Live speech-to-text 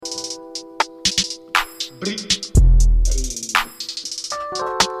Hey,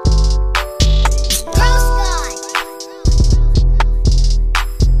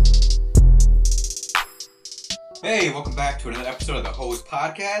 welcome back to another episode of the Hose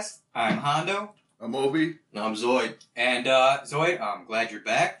Podcast. I'm Hondo. I'm Obi. No, I'm Zoid. And Zoid, I'm glad you're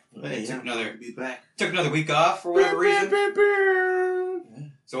back. Hey, took another week off for whatever reason.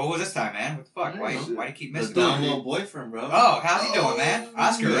 So what was this time, man? What the fuck? Why do you keep missing? The dumb little boyfriend, bro. Oh, how's he doing, man?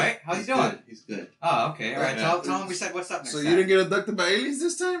 Oscar, right? How's he doing? He's good. Oh, okay. All right. Tell him we said what's up next So time. you didn't get abducted by aliens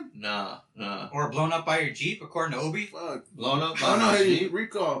this time? Nah. Or blown up by your Jeep, according to Obi? Fuck. Blown up by Oh, no, my hey, Jeep?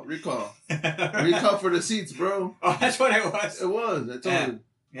 recall. Recall for the seats, bro. Oh, that's what it was. It was. I told you.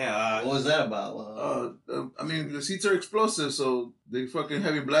 Yeah. What was that about? I mean, the seats are explosive, so they fucking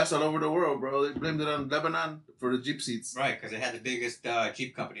heavy blast all over the world, bro. They blamed it on Lebanon for the Jeep seats. Right, because they had the biggest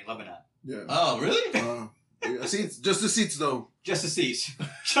Jeep company in Lebanon. Yeah. Oh, really? Yeah, seats, just the seats, though. Just the seats.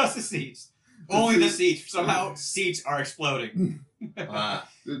 Just the seats. Only the seats. Somehow, seats are exploding. Right.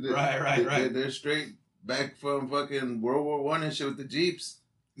 They're straight back from fucking World War I and shit with the Jeeps.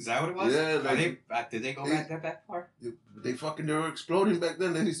 Is that what it was? Yeah. Did they go back that back far? They were exploding back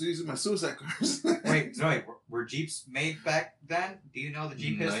then. They used to use my suicide cars. Wait, Zoe, were Jeeps made back then? Do you know the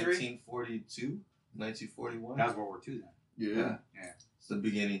Jeep history? 1942, 1941. That was World War II then. Yeah. It's the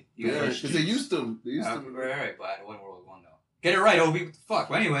beginning. Yeah, because they used them. Right, but it wasn't World War I though. Get it right, Obi. What the fuck?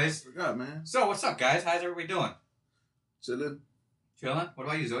 Well, anyways. Forgot, man. So, what's up, guys? How's everybody doing? Chilling. What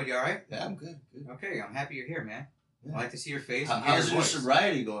about you, Zoe? You alright? Yeah, I'm good. Okay, I'm happy you're here, man. Yeah. I like to see your face. How's your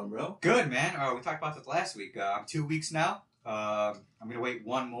sobriety going, bro? Good, man. We talked about this last week. I'm 2 weeks now. I'm going to wait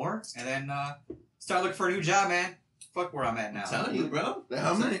one more and then start looking for a new job, man. Fuck where I'm at now. I'm telling you, bro.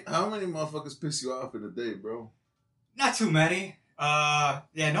 How many motherfuckers piss you off in a day, bro? Not too many. No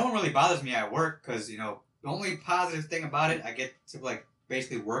one really bothers me at work because, the only positive thing about it, I get to,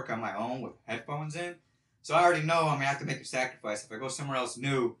 basically work on my own with headphones in. So I already know I'm going to have to make a sacrifice. If I go somewhere else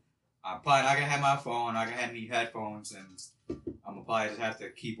new, I'm probably not going to have my phone, I'm not going to have any headphones, and I'm going to probably just have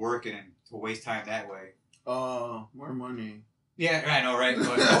to keep working and to waste time that way. More money. Yeah, I know, right?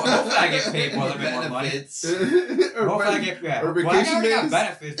 But hopefully I get paid for a little bit more money. Hopefully I get, or vacation I already got days.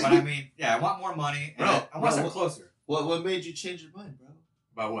 benefits, but I mean, I want more money, and I want something closer. What made you change your mind, bro?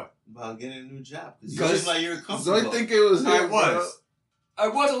 About what? About getting a new job. Because like you're comfortable. So I think it was him, I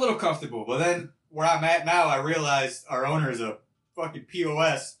was a little comfortable, but then where I'm at now, I realized our owner is a fucking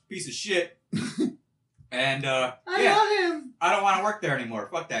POS piece of shit. And I love him. I don't want to work there anymore.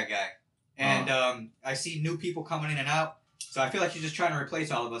 Fuck that guy. And I see new people coming in and out. So I feel like he's just trying to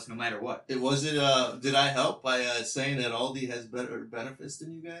replace all of us no matter what. Did I help by saying that Aldi has better benefits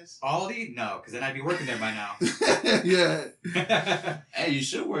than you guys? Aldi? No, because then I'd be working there by now. Yeah. Hey, you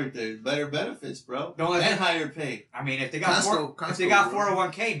should work there. Better benefits, bro. And higher pay. I mean, if they got Costco, if they got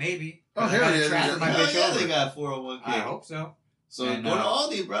 401k, maybe. Oh, hell yeah. They got 401k. I hope so. So go to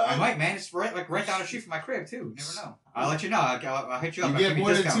Aldi, bro. I might, man. It's right down the street from my crib, too. You never know. I'll let you know. I'll hit you up. You get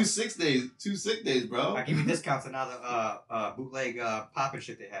more than 2 sick days, bro. I give you discounts on all the bootleg pop and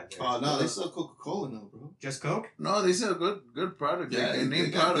shit they have there. Oh, no, they sell Coca-Cola now, bro. Just Coke? No, they sell good product. Yeah, they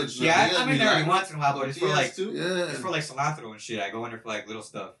name products. Yeah, I'm in there every once in a while, but it's for it's for cilantro and shit. I go in there for little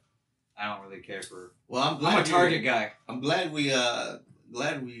stuff. I don't really care for. Well, I'm a Target guy. I'm glad you're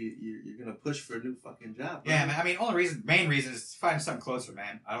gonna push for a new fucking job. Yeah, man. I mean, main reason is to find something closer,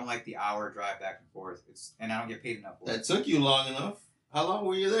 man. I don't like the hour drive back and forth. And I don't get paid enough for it. That took you long enough. How long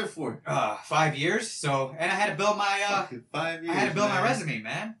were you there for? 5 years. So, and I had to build my 5 years. I had to build my resume,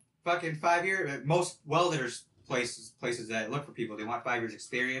 man. Fucking 5 years. Most welders places that look for people, they want 5 years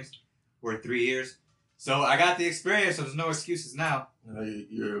experience, or 3 years. So I got the experience. So there's no excuses now.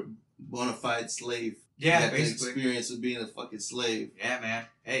 You're a bona fide slave. Yeah, you got basically. The experience of being a fucking slave. Yeah, man.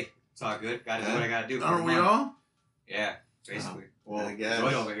 Hey, it's all good. Gotta do what I gotta do. Aren't we all? Yeah, basically. Well, I guess.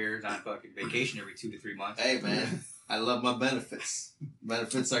 Zoe over here is on fucking vacation every 2 to 3 months. Hey, man. I love my benefits.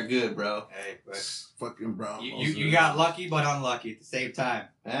 Benefits are good, bro. Hey, but fucking brown. You got lucky but unlucky at the same time.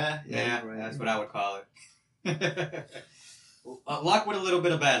 Yeah, right. That's what I would call it. Luck with a little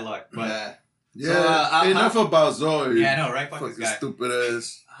bit of bad luck, but yeah. Enough about Zoe. Yeah, I know, right? Fuck this fucking guy. stupid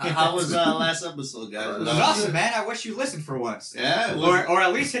ass. How was last episode, guys? It was awesome, man. I wish you listened for once. Yeah, or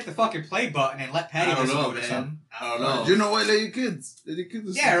at least hit the fucking play button and let Patty listen to it or something. I don't know. You know what? Let your kids.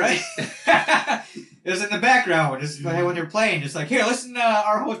 Yeah, right. It was in the background, just when you're playing, just like here, listen to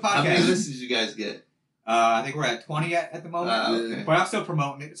our whole podcast. How many listens you guys get? I think we're at 20 at the moment. Okay. But I'm still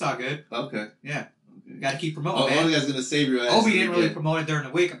promoting it. It's all good. Okay. Yeah. Got to keep promoting, Oh, man. Obi guy's gonna save your ass. Obi didn't really promote it during the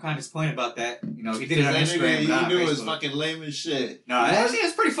week. I'm kind of disappointed about that. You know, he did it on Instagram. He But not knew on it was Facebook. fucking lame as shit. No,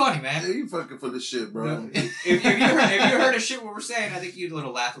 it's pretty funny, Yeah, man. you fucking full of shit, bro. if you heard the shit what we're saying, I think you'd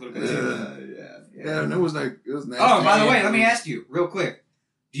laugh a little bit too. Yeah, and it was nasty. Oh, by the way, let me ask you real quick: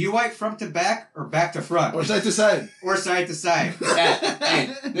 do you wipe front to back or back to front, Or side to side. or side to side?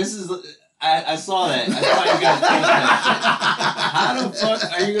 Hey, this is. I saw that. I thought you were gonna take that shit. How the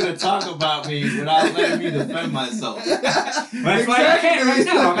fuck are you gonna talk about me without letting me defend myself? That's why I can't right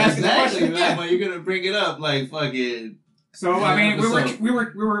now. I'm asking the Exactly, question. man. Yeah. But you're gonna bring it up like fucking. So I mean, Yeah, we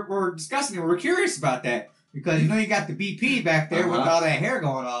were discussing it. We were curious about that because you know you got the BP back there with Uh-huh. all that hair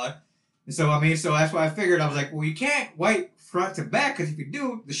going on. And so I mean, so that's why I figured I was like, well, you can't wipe front to back because if you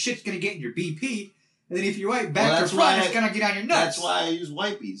do, the shit's gonna get in your BP. And then if you wipe back to that's front, why it's gonna get on your nuts. That's why I use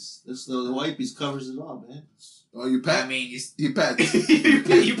wipies. The wipies covers it all, man. Oh, you pat? I mean, You pat.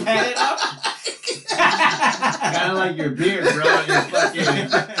 you pat it up. Kind of like your beard, bro. Your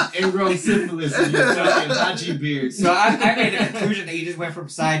fucking ingrown syphilis and your fucking hachi beard. So I made the conclusion that you just went from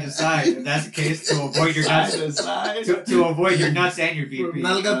side to side. If that's the case, to avoid your Side nuts, to side. to avoid your nuts and your BP.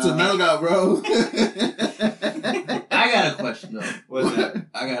 Nalga to nalga, bro. I got a question though. What's that?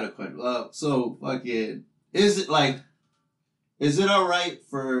 I got a question. So fucking, is it all right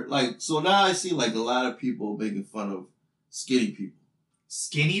for like? So now I see like a lot of people making fun of skinny people.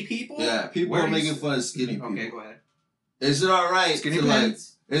 Skinny people? Yeah, people Where are do you making s- fun of skinny people. Okay, go ahead. Is it all right Skinny to like?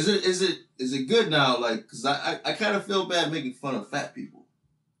 pants? Is it good now? Like, cause I kind of feel bad making fun of fat people.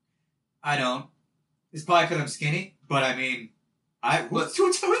 I don't. It's probably because I'm skinny, but I mean, who's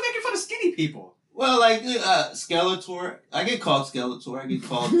making fun of skinny people? Well, like Skeletor, I get called Skeletor. I get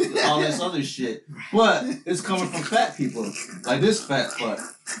called all this other shit, but it's coming from fat people, like this fat fuck.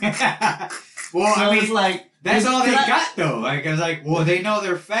 Well, So I mean, it's like that's all they can I- got though. Like, I was like, well, they know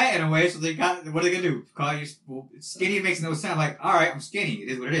they're fat in a way, so they got. What are they gonna do? Call you skinny? Makes no sense. Like, all right, I'm skinny. It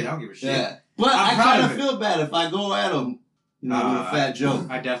is what it is. I don't give a shit. Yeah, but I'm I proud kind of of it. feel bad if I go at them, with a fat joke.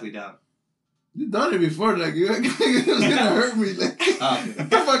 I definitely don't. You done it before, like you it's gonna hurt me. Like, get Okay. the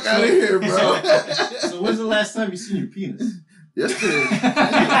fuck out of here, bro. So when's the last time you seen your penis? Yesterday,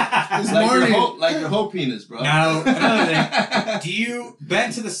 this Like morning. your whole penis, bro. Now, another thing. Do you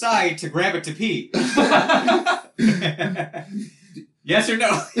bend to the side to grab it to pee? Yes or no?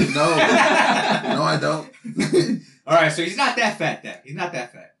 No, I don't. All right, so he's not that fat then. He's not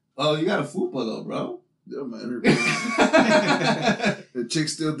that fat. Oh, you got a fupa though, bro. Don't matter, bro. The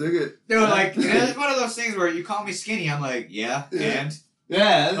chicks still dig it. Dude, like, it's one of those things where you call me skinny, I'm like, yeah, and?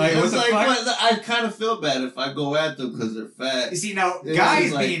 Yeah, Like, what it's the like, fuck? but I kind of feel bad if I go at them because they're fat. You see, now, Yeah, guys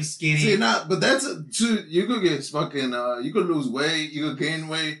it's like- being skinny. See, but that's you could get fucking, you could lose weight, you could gain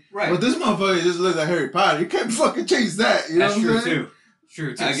weight. Right. But this motherfucker just looks like Harry Potter. You can't fucking change that. You know That's what true, I'm saying? too.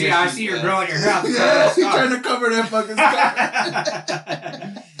 True, too. I See, guess I you- see you're yeah. growing your hair out. Yeah, he's trying to cover that fucking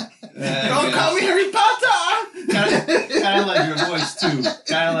scar. Don't call me Harry Potter. Kind of like your voice too.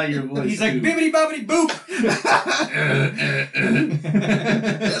 Kind of like your voice. He's like, too. bibbity bobbity boop.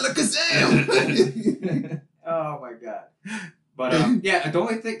 Alakazam. Oh my god. But yeah, the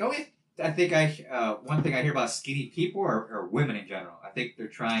only thing I think one thing I hear about skinny people are women in general. I think they're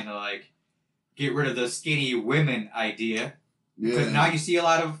trying to like get rid of the skinny women idea because Yeah, now you see a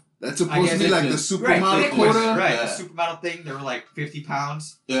lot of that's supposed to be guess like the it's supermodel thick quota. women, right? Yeah. The supermodel thing. They were like 50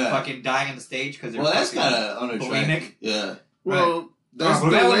 pounds, Yeah. fucking dying on the stage because they're Well, that's fucking- kind of unattractive. bulimic. Yeah. Well, that's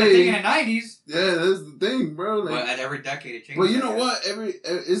well, the that was the thing in way. the 90s. Yeah, that's the thing, bro. But Like, at every decade it changes. but you know I guess.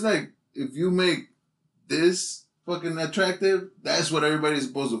 what? It's like if you make this fucking attractive, that's what everybody's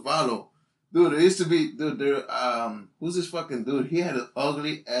supposed to follow. Dude, it used to be, who's this fucking dude? He had an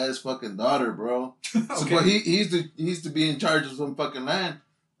ugly ass fucking daughter, bro. So, Okay. but he used to be in charge of some fucking land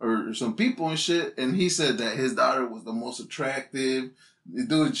or some people and shit, and he said that his daughter was the most attractive.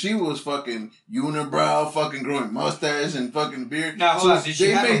 Dude, she was fucking unibrow, fucking growing mustache and fucking beard. Now, hold on, did she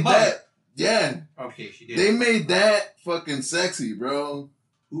have a made mother? that. Yeah, Okay, she did. they made that fucking sexy, bro.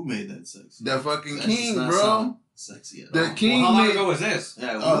 Who made that sexy? The fucking That does king, not bro. sound Sexy at The all. king Well, how long made. ago was this?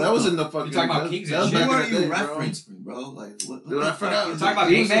 Yeah. Oh, that was in the fucking. talking about that- kings that and was shit? back Who in are the you day, bro. referencing, bro? Like, what Dude, I the fuck forgot. you You talking about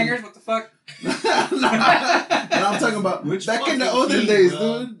It king was in- bangers? What the fuck? No, I'm talking about Which back in the fucking olden king, days,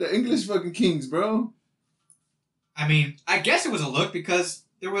 bro? dude. The English fucking kings, bro. I mean, I guess it was a look because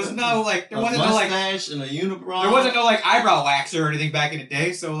there was no like, there A wasn't no like, mustache and a unibrow. there wasn't no like eyebrow waxer or anything back in the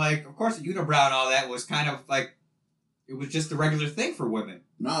day. So like, of course, the unibrow and all that was kind of like, it was just the regular thing for women.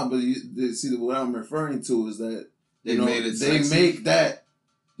 Nah, but see, what I'm referring to is that They you know, made it they sexy. make that,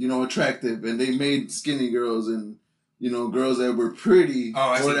 attractive, and they made skinny girls and girls that were pretty Oh,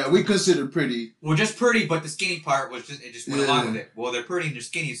 I or see. that we consider pretty. Well, just pretty, but the skinny part was just it just went Yeah. along with it. Well, they're pretty and they're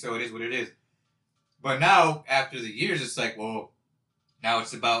skinny, so it is what it is. But now, after the years, it's like, well, now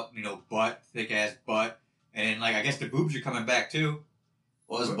it's about, butt, thick ass butt. And like, I guess the boobs are coming back too.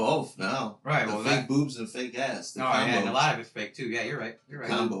 Well, it's both now. Right. The well, fake boobs and fake ass. The oh, combo. yeah, and a lot of it's fake too. Yeah, you're right.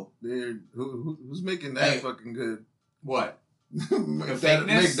 Combo. Dude, who's making that Hey. fucking good? What? make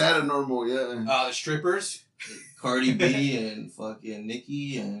fakeness? that a normal, yeah. The strippers. Cardi B and fucking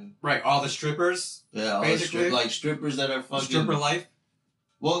Nicki and Right, all the strippers. yeah, all Basically. the strippers that are fucking. Stripper life.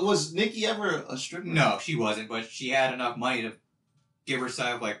 Well, was Nicki ever a stripper? No, she wasn't, but she had enough money to give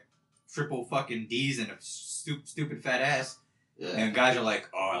herself like triple fucking D's and a stupid fat ass. Yeah. And guys are like,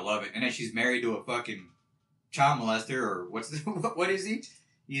 oh, I love it. And then she's married to a fucking child molester, or what is he?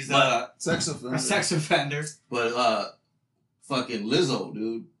 He's Sex offender. a sex offender. But fucking Lizzo,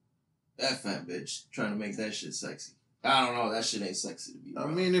 dude, that fat bitch trying to make that shit sexy. I don't know, that shit ain't sexy to me. Bro. I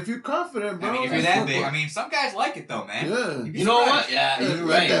mean, if you're confident, bro. I mean, if you're that big, I mean, some guys like it though, man. Yeah. You'd be you know surprised. what? Yeah, you're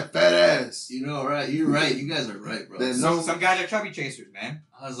Like right. that fat ass. You know, right? You're right. You guys are right, bro. Then Some guys are chubby chasers, man.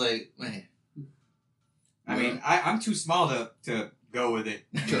 I was like, man, I mean, I'm too small to go with it.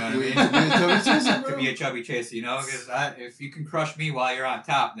 You know what I mean? To be a chubby chaser, To bro? be a chubby chaser, because if you can crush me while you're on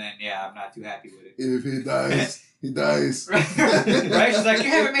top, then yeah, I'm not too happy with it. If he dies, he dies. Right? She's like, you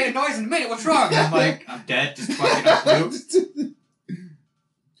haven't made a noise in a minute. What's wrong? And I'm like, I'm dead. Just fucking up loop.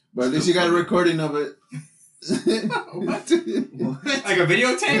 But at least you got a recording of it. What? Like a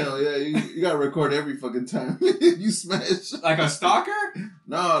videotape? Hell yeah, you gotta record every fucking time you smash. Like a stalker?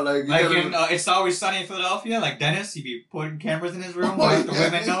 No, like you Like gotta, in It's Always Sunny in Philadelphia? Like Dennis? He'd be putting cameras in his room Oh, without the yeah.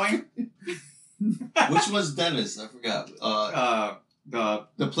 women knowing? which was Dennis? I forgot.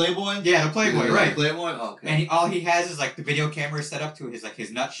 The Playboy. Yeah, the Playboy, Yeah, right. Playboy. Oh, okay. And all he has is like the video camera set up to his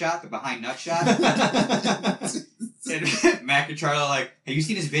nut shot, the behind nut shot. And Mac and Charlie are like, have you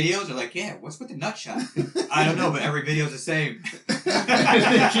seen his videos? They're like, yeah, what's with the nut shot? I don't know, but every video's the same. They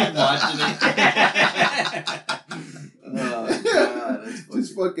keep watching it. Oh, God, that's funny.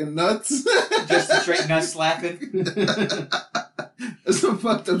 just fucking nuts. Just straight nut slapping. That's some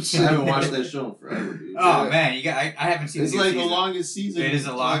fucked up I shit. haven't watched that show in forever, dude. Oh man, I haven't seen It's the new like the season. longest season. It is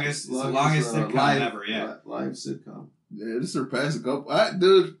the longest sitcom live, ever, yeah. Live sitcom. Yeah, this surpassed a couple.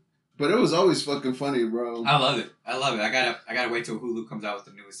 Dude, but it was always fucking funny, bro. I love it. I gotta wait till Hulu comes out with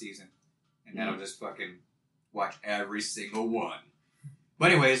the newest season, and then I'll just fucking watch every single one.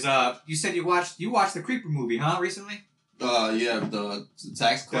 But anyways, you said you watched the Creeper movie, huh? Recently, Yeah, the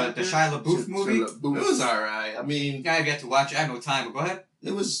tax the collector. Shia LaBeouf movie. It was alright. I mean, I have yet to watch it. I have no time, but go ahead.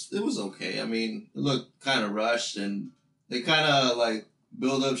 it was okay. I mean, it looked kind of rushed, and they kind of like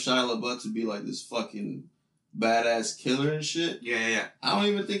build up Shia LaBeouf to be like this fucking badass killer and shit. Yeah. I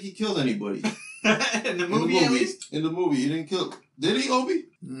don't even think he killed anybody. In the movie, at least. In the movie, he didn't kill. Did he, Obi?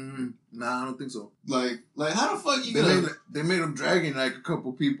 Nah, I don't think so. Like how the fuck you gonna? They made him dragging like a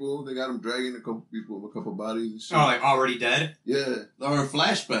couple people. They got him dragging a couple people, a couple bodies and shit. Oh, like already dead? Yeah. Or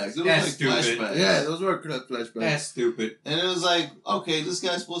flashbacks. It was That's like stupid. flashbacks. Yeah, those were flashbacks. That's stupid. And it was like, okay, this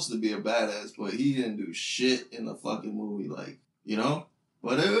guy's supposed to be a badass, but he didn't do shit in the fucking movie, like, you know?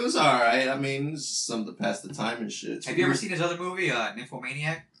 But it was alright. I mean, it's just something to pass the time and shit. Have you ever seen his other movie,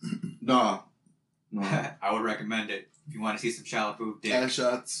 Nymphomaniac? No. I would recommend it if you want to see some Shia LaBeouf dick. Ass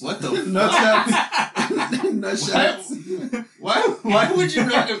shots. What the Nut fuck? shots. Nut shots. Why would you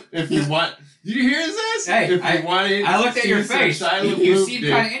recommend, if you want, did you hear his ass? Hey, if you wanted I looked at to your see some face. Shia You LaBeouf seem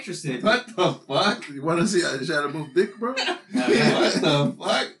dick. kind of interested. What the fuck? You want to see Shia LaBeouf dick, bro? What the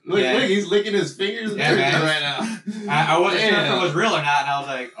fuck? Look, Yeah. look, he's licking his fingers Yeah, man. right now. I wasn't sure if Damn. it was real or not, and I was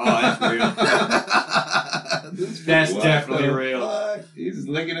like, oh, that's real. That's What definitely the real. fuck? He's just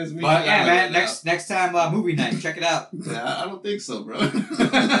licking his meat. But yeah, man, right next time, movie night, check it out. now. I don't think so, bro.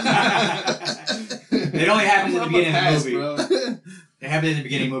 It only happens at the beginning of the movie. bro. It happens at the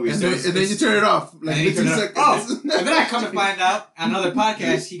beginning of the movie. And So then you turn it off. Like and then you 15 turn it seconds. off. Oh, and then I come to find out on another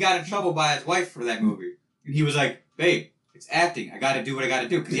podcast, he got in trouble by his wife for that movie. And he was like, babe, it's acting. I got to do what I got to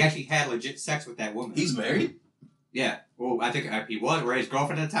do. Because he actually had legit sex with that woman. He's married? Yeah. Well, I think he was, or his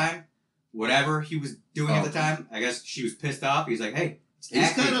girlfriend at the time. Whatever he was doing at the time. I guess she was pissed off. He's like, hey, it's He's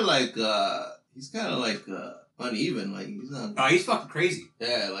acting. kind of like, uneven. Like, he's not. Oh, he's fucking crazy.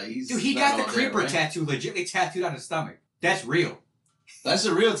 Yeah, like, he's. Dude, he not got the all there, creeper right? tattoo legitly tattooed on his stomach. That's real. That's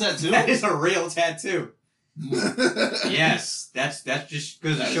a real tattoo? That is a real tattoo. Yes. That's just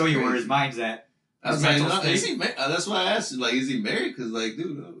because to That is show you where crazy. his mind's at. That's, His mental state. is he that's why I asked you, like, is he married? Because, like,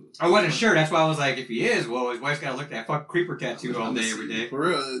 dude. I wasn't sure. That's why I was like, if he is, well, his wife's got to look at that fucking creeper tattoo all day, every day. For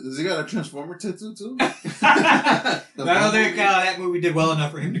real, does he got a Transformer tattoo too? I don't think that movie did well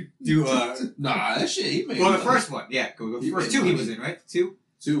enough for him to do. Nah, that shit, he made Well, the money. first one, yeah. The He first made two he money. was in, right? Two?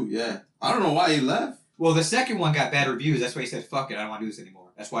 Two, yeah. I don't know why he left. Well, the second one got bad reviews. That's why he said, "Fuck it, I don't want to do this anymore."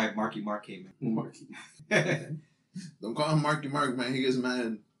 That's why Marky Mark came in. Marky. Don't call him Marky Mark, man. He gets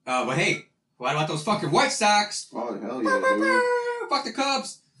mad. But hey, what about those fucking White Sox? Oh hell yeah, Fuck the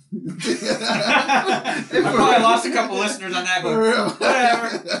Cubs. I I probably lost a couple listeners on that, but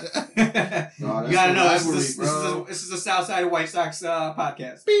whatever. No, You gotta know rivalry, this is a Southside White Sox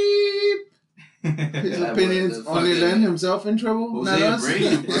podcast. Beep. His Yeah, opinions but the only fucking land himself in trouble. Jose not us.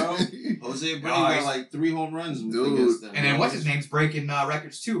 Abreu, bro. Jose Abreu got Nice. like 3 home runs Dude. against them. And then bro. what's his name's breaking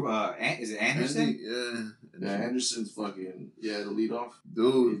records too? Is it Anderson? Andy, yeah. Yeah, Anderson's fucking the leadoff.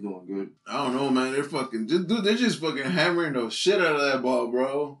 Dude, He's doing good. I don't know, man. They're fucking, dude. They're just fucking hammering the shit out of that ball,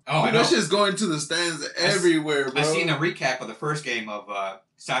 bro. Oh, I Dude, know. that shit's going to the stands everywhere, bro. I seen a recap of the first game of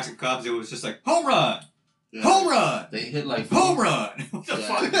Sox and Cubs. It was just like home run, Yeah. home run, They hit like home run. What the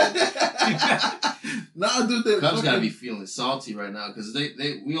Yeah. fuck? Nah, dude. They Cubs gotta fucking- be feeling salty right now because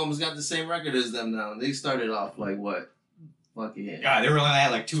we almost got the same record as them now. They started off like what, fucking Yeah, they were only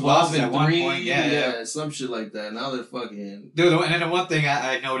at like 2 12 losses at and one 3, point. Yeah. some shit like that. Now they're fucking. Dude, and then the one thing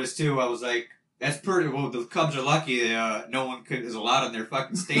I noticed too, I was like, that's pretty. Well, the Cubs are lucky. No one is allowed in their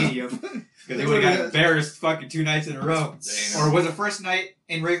fucking stadium because they would have got embarrassed fucking 2 nights in a row. Damn. Or was it first night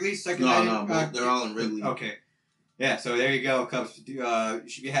in Wrigley? Second night? No, they're all in Wrigley. Okay. Yeah, so there you go, Cubs. You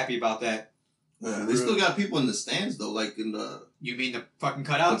should be happy about that. Yeah, they still got people in the stands though, like in the You mean the fucking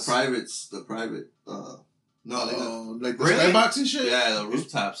cutouts? the private. No, they got. like the Really? skybox and shit. Yeah, the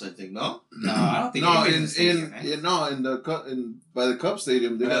rooftops. I think no. No, I don't think No, anybody's in the stadium, man. by the Cub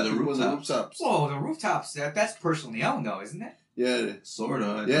Stadium, they Yeah, got the people in the rooftops. rooftops. Whoa, the rooftops, that's personally owned though, isn't it? Yeah,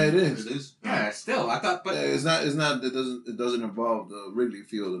 Sorta. Yeah, it is. It is. Yeah, still. I thought, but... yeah, it's not. It doesn't involve the Wrigley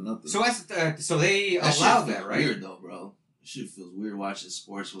Field or nothing. So, so they That shit allowed feels that, right? Weird though, bro. Shit feels weird watching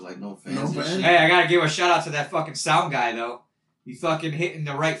sports with like no fans. No and fans? shit. Hey, I gotta give a shout out to that fucking sound guy though. He fucking hitting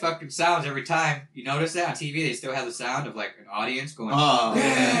the right fucking sounds every time. You notice that on TV? They still have the sound of like an audience going, Oh,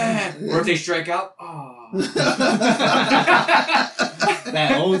 yeah. yeah. Or if they strike out, oh.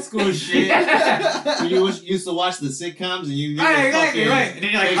 that old school shit. When you used to watch the sitcoms and you get Right, the exactly, fucking right. And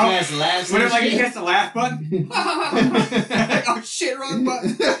then you're like, fake oh, ass laughs what and if like he shit. hits the laugh button? Oh shit, wrong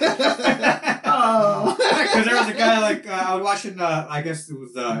button. Oh. Because there was a guy like I was watching. I guess it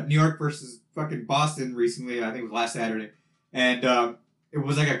was New York versus fucking Boston recently. I think it was last Saturday, and it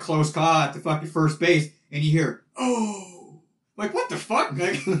was like a close call at the fucking first base, and you hear oh, like what the fuck,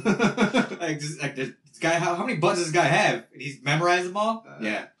 like this guy. How many buttons does this guy have? And he's memorized them all.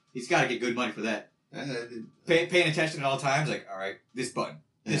 Yeah, he's got to get good money for that. Paying attention at all times. Like all right, this button,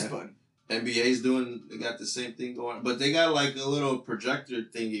 this Yeah. button. NBA's they got the same thing going, but they got like a little projector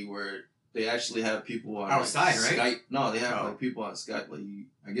thingy where they actually have people on Outside, like, right? Skype. No, they have Oh. like people on Skype. Like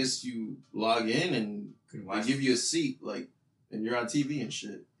I guess you log in and Couldn't they watch. give you a seat, like, and you're on TV and shit.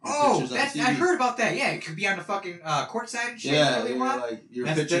 Your Oh, pictures on that's, TV. I heard about that. Yeah, it could be on the fucking courtside and shit. Yeah, if they yeah, want. like your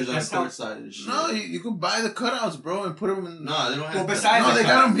That's- pictures that's on how- courtside and shit. No, you could buy the cutouts, bro, and put them in. No, they don't have. Well, that. besides No, they the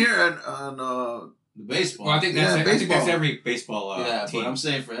got cutout. them here on the baseball. Well, I think Yeah, that's baseball. every baseball yeah, team. but I'm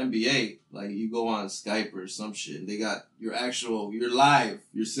saying for NBA, like you go on Skype or some shit, and they got you're live,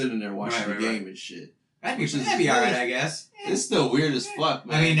 you're sitting there watching Right, the right, game and shit. That'd Which be is alright, nice. I guess. It's still weird as fuck,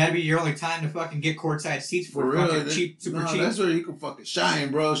 man. I mean, that'd be your only time to fucking get courtside seats for for real. fucking cheap, super cheap. That's where you can fucking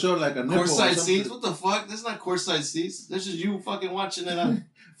shine, bro. Show like a nipple. or courtside something. seats? What the fuck? That's not courtside seats. That's just you fucking watching it on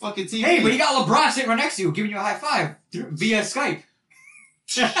fucking TV. Hey, but you got LeBron sitting right next to you, giving you a high five via Skype.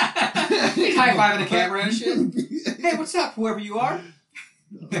 He's high fiving the camera and shit. Hey, what's up, whoever you are?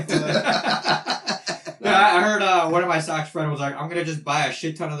 Yeah, I heard one of my Sox friends was like, I'm gonna just buy a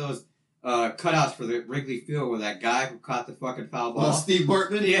shit ton of those cutouts for the Wrigley Field with that guy who caught the fucking foul ball. Well, Steve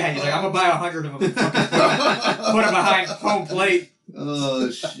Bartman? Yeah, he's like, I'm gonna buy 100 of them and fucking put them behind home plate. Oh,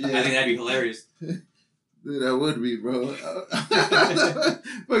 shit. I think that'd be hilarious. Dude, that would be, bro.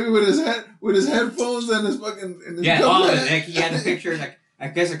 Fucking with his headphones and his fucking and his Yeah, cup all of hat. it. Like, he had the picture. Like, I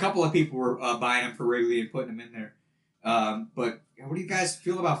guess a couple of people were buying them for Wrigley and putting them in there. But what do you guys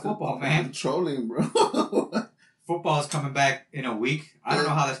feel about football, man? Trolling, bro. Football's coming back in a week. I don't know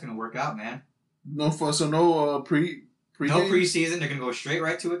how that's gonna work out, man. No fun. So no pre. No preseason. They're gonna go straight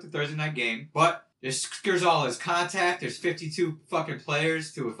right to it, the Thursday night game. But there's all this contact. There's 52 fucking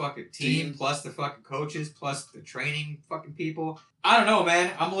players to a fucking team, plus the fucking coaches, plus the training fucking people. I don't know,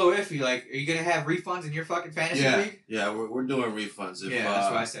 man. I'm a little iffy. Like, are you gonna have refunds in your fucking fantasy league? Yeah, we're doing refunds. If, Yeah, that's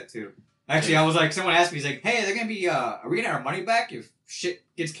what I said too. Actually, I was like, someone asked me, he's like, "Hey, they're gonna be, are we gonna have our money back if shit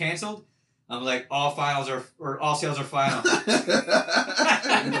gets canceled?" I'm like, all sales are final.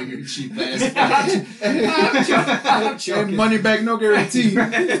 You cheap ass. I'm joking. And money back, no guarantee. You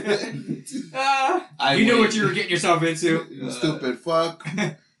knew what you were getting yourself into. You stupid fuck.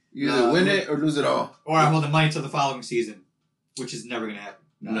 You either win it or lose it all. Or I hold the money till the following season, which is never gonna happen.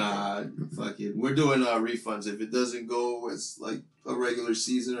 Nah, fuck it. We're doing refunds. If it doesn't go as like a regular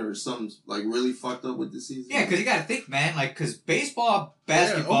season or something like really fucked up with the season. Yeah, because you gotta think, man. Like, because baseball,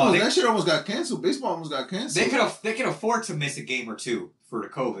 basketball, almost, that shit almost got canceled. Baseball almost got canceled. They could afford to miss a game or two for the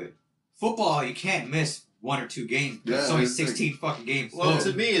COVID. Football, you can't miss 1 or 2 games. Yeah, it's only it's 16 fucking games. Well,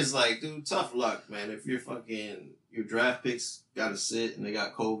 So- to me, it's like, dude, tough luck, man. If your draft picks gotta sit and they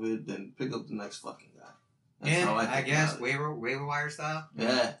got COVID, then pick up the next fucking guy. That's yeah, how I think guess about it. waiver wire style.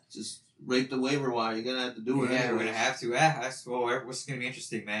 Yeah, just rape the waiver wire. You're gonna have to do it. Yeah, anyways. we're gonna have to. That's what's gonna be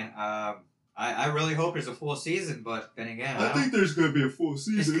interesting, man. I really hope there's a full season, but then again, I think there's gonna be a full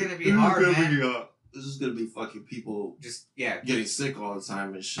season. It's gonna be hard, man. This is gonna be fucking people just getting sick all the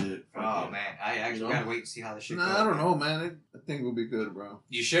time and shit. Oh Fucking- man, I actually gotta wait and see how this shit goes. Nah, I don't know, man. I think we'll be good, bro.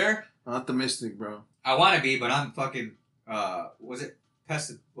 You sure? Optimistic, bro. I want to be, but I'm fucking. Was it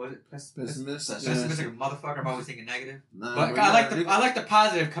Pessimist. Pessimist. pessimistic motherfucker? I'm always thinking negative. Nah, But bro, I like the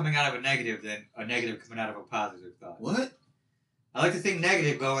positive coming out of a negative than a negative coming out of a positive thought. What? I like to think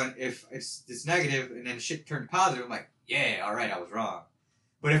negative going, if it's negative and then shit turned positive, I'm like, yeah, alright, I was wrong.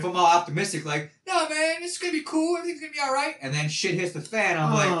 But if I'm all optimistic, like, no man, it's gonna be cool, everything's gonna be alright, and then shit hits the fan,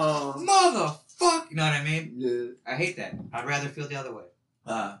 I'm like, motherfuck, you know what I mean? Yeah. I hate that. I'd rather feel the other way.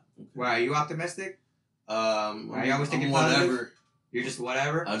 Okay. Why, are you optimistic? Are you always thinking I'm positive? whatever. You're just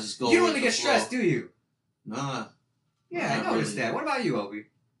whatever? I just go. You don't with really the get stressed, flow. do you? Nah. Yeah, I Not noticed really. that. What about you, Obi?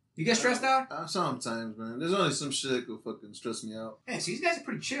 You get stressed out? Sometimes, man. There's only some shit that could fucking stress me out. Yeah, see, these guys are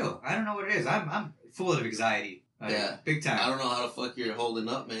pretty chill. I don't know what it is. I'm full of anxiety. Like, Yeah. Big time. I don't know how the fuck you're holding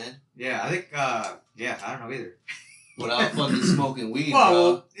up, man. Yeah, I think, I don't know either. Without fucking smoking weed,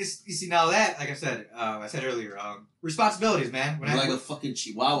 Well, bro. you see, now that, like I said earlier, responsibilities, man. When You're I like a fucking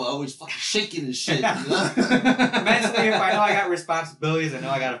chihuahua, always fucking shaking and shit. Yeah. You know? mentally, if I know I got responsibilities, I know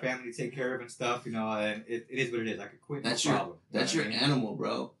I got a family to take care of and stuff, you know, and it is what it is. I could quit, That's no your- problem. That's You your know what animal,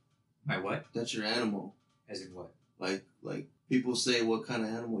 bro. I mean? My what? That's your animal. As in what? Like people say, what kind of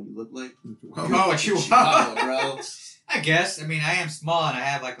animal you look like? Oh, a chihuahua. bro. I guess. I mean, I am small and I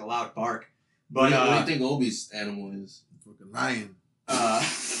have, like, a loud bark. But, What do you think Obi's animal is? Fucking lion. A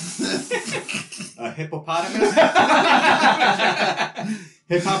hippopotamus?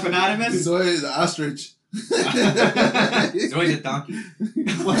 Hippopotamus? It's always an ostrich. It's always a donkey.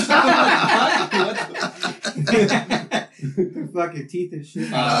 Fucking teeth and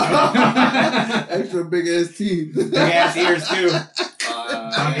shit. Extra big ass teeth. Big ass ears, too.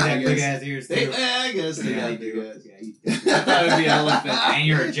 Donkeys I have guess. big ass ears, too. I guess they Yeah, got they big do. ass. Yeah, I thought it'd be an elephant. and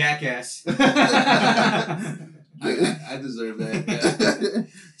you're a jackass. I deserve that.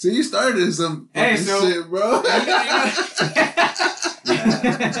 So you started some Hey, fucking so- shit, bro.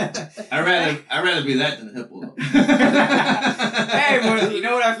 I'd rather be that than a hippo. Though. Hey, but you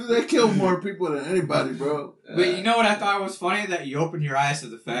know what They kill more people than anybody, bro. But you know what I thought was funny? That you opened your eyes to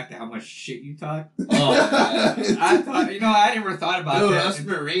the fact that how much shit you talk. Oh, man. I thought, I never thought about Dude, that. us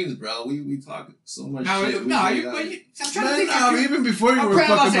Marines, bro. We talk so much No, shit. no, We you, really but got- you, I'm trying to Man, think. nah, if you, even before you I'm were pretty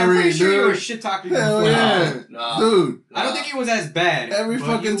fucking I'm pretty Marine, sure you were dude. shit talking Hell before. yeah. Nah. Dude. I don't think it was as bad. Every but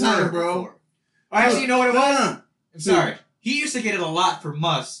fucking you time, were bro. before. Or actually, you know what it was? Nah. I'm sorry. He used to get it a lot from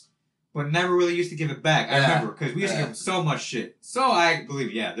us, but never really used to give it back. I Yeah. remember, because we used to give him so much shit. So I believe,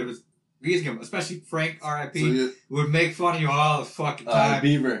 we used to give him, especially Frank, R.I.P., So you, would make fun of you all the fucking time.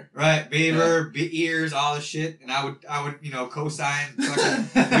 Beaver. Right, Beaver, ears, all the shit, and I would co-sign.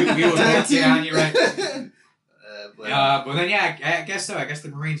 Fucking, we would both get on you, right? But then, I guess so. I guess the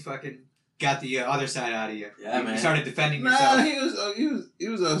Marines fucking got the other side out of you. Yeah, You man. started defending nah, yourself. he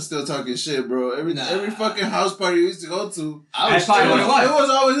was still talking shit, bro. Every Nah. fucking house party we used to go to, I That's probably what it was. it was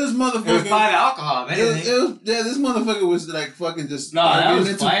always this It was motherfucker. probably the alcohol, if anything. This motherfucker was like fucking just No, that getting was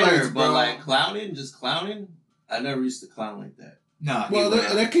into fire, fights, but like clowning, just clowning. I never used to clown like that. No, he Well,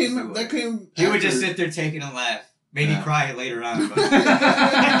 wouldn't. that He came. wouldn't. He would just after. sit there taking a laugh. Maybe Yeah. cry later on, but,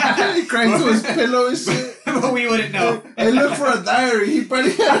 He cried to his pillow and shit. but we wouldn't know. Hey, look for a diary. He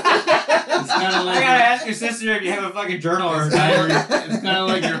probably. It's kind of I like gotta ask your sister if you have a fucking journal or a diary. it's kind of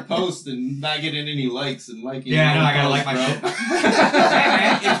like your post and not getting any likes and liking. Yeah, I your know. own I gotta like post, my bro. shit. Hey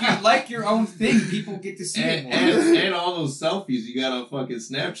man, if you like your own thing, people get to see it more. And all those selfies you got on fucking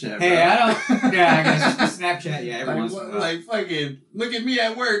Snapchat. Hey, bro. I don't. Yeah, I guess Snapchat. Yeah, every once in a while. like fucking look at me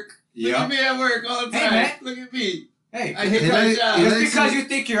at work. Look Yep. at me at work all the Hey, time. man. Look at me. Hey, I hit He my like- job. he just likes because it. you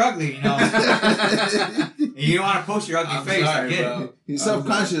think you're ugly, and you don't want to post your ugly I'm face. sorry, I get bro. it. He's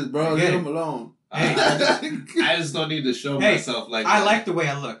self-conscious, bro. I get Leave it. him alone. Hey. I just don't need to show Hey, myself like I that. like the way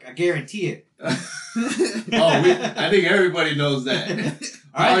I look. I guarantee it. I think everybody knows that.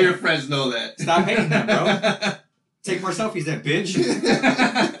 All right, All your friends know that. Stop hating them, bro. Take more selfies then, bitch.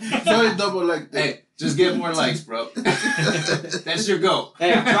 Probably double like that. Hey, just get more likes, bro. That's your goal.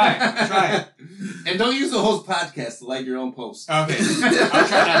 Hey, I'm trying. And don't use the host podcast to like your own post. Okay. I'll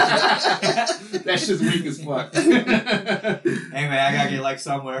try not to. That's just weak as fuck. Hey, man, I gotta get likes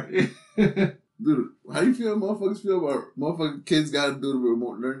somewhere. Dude, how do you feel motherfuckers feel about motherfucking kids gotta do the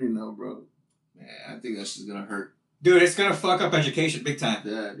remote learning now, bro? Man, I think that shit's gonna hurt. Dude, it's gonna fuck up education big time.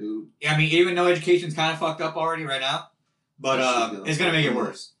 Yeah, dude. I mean, even though education's kind of fucked up already right now, but it's gonna make it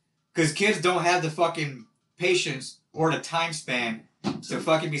worse. Because kids don't have the fucking patience or the time span to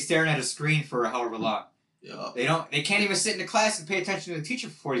fucking be staring at a screen for however long. Yeah. They can't even sit in the class and pay attention to the teacher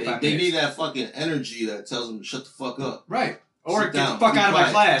for 45 minutes. They need that fucking energy that tells them to shut the fuck up. Right. Or Sit get down, the fuck be out of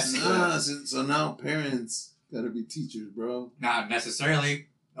my quiet. class. Nah, so now parents gotta be teachers, bro. Not necessarily.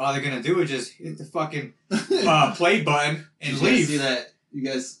 All they're gonna do is just hit the fucking play button and You guys leave. see that? You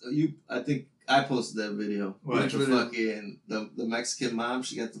guys, I think I posted that video. What? With the fucking the Mexican mom.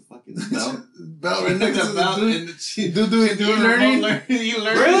 She got the fucking belt. Belt right next to the belt, dude. and she Dude doing e-learning.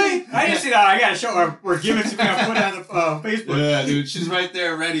 Really? I didn't see that. I gotta show. Or give it to me. I'll put it on the Facebook. Yeah, dude. She's right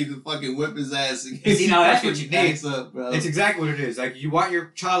there, ready to fucking whip his ass. See, now that's what you need. Acts up, bro. It's exactly what it is. Like, you want your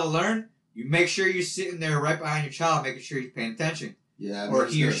child to learn, you make sure you're sitting there right behind your child, making sure he's paying attention. Yeah, or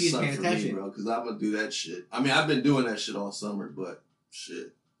it's he or gonna she's suck paying for attention. me, bro. Because I'm gonna do that shit. I mean, I've been doing that shit all summer, but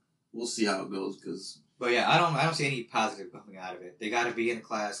shit, we'll see how it goes. Because But yeah, I don't see any positive coming out of it. They got to be in the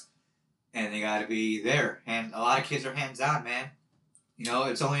class, and they got to be there. And a lot of kids are hands on, man. You know,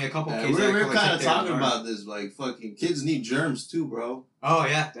 it's only a couple kids. we're that kind of sit there and talking learn. about this. Like, fucking kids need germs too, bro. Oh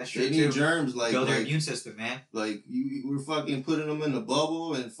yeah, that's true They too. need germs. Like, Build their immune system, man. Like we're fucking putting them in a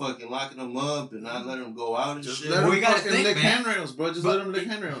bubble and fucking locking them up and not letting them go out and Just shit. let Well, them we gotta fucking think, lick man. handrails, bro. Just But- let them lick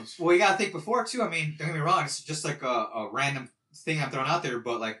handrails. Well, you got to think before too. I mean, don't get me wrong. It's just like a random thing I'm throwing out there,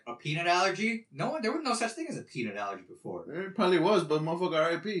 but like a peanut allergy. There was no such thing as a peanut allergy before. It probably was, but motherfucker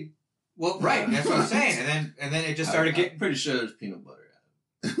R.I.P. Well, right. That's what I'm saying. And then it just started I'm getting. pretty sure there's peanut butter.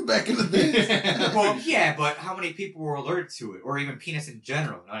 Back in the day. Well, yeah, but how many people were allergic to it, or even peanuts in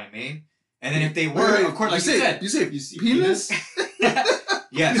general? You know what I mean? And then if they were, of course, like you said, you say You see penis?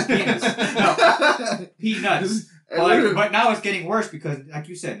 yes, peanuts. No, peanuts. But now it's getting worse because, like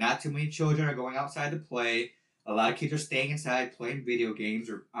you said, not too many children are going outside to play. A lot of kids are staying inside playing video games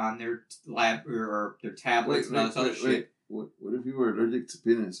or on their lab or their tablets and all this other shit. What if you were allergic to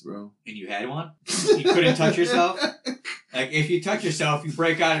penis, bro? And you had one? You couldn't touch yourself? Like, if you touch yourself, you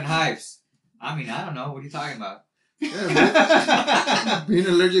break out in hives. I mean, I don't know. What are you talking about? Yeah, bro. Being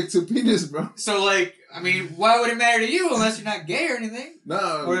allergic to penis, bro. So, like, I mean, why would it matter to you unless you're not gay or anything?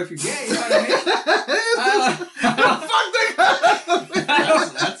 No. Or if you're gay, you know what I mean?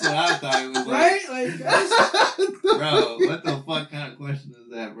 That's what I thought it was like. Right? Like, Bro, what the fuck kind of question is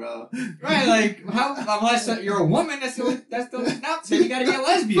that, bro? right, like, how, unless you're a woman, that's the now, then you gotta be a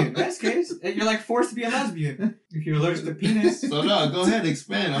lesbian. In that case, and you're like forced to be a lesbian if you're allergic to penis. So no, go ahead,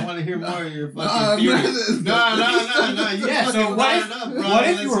 expand. I want to hear more of your fucking theory. No. You Yeah, so fucking what brought if, it up, bro. what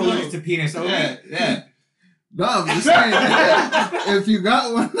if you Let's were go. allergic to penis? Okay? Yeah. No, I'm just saying. If you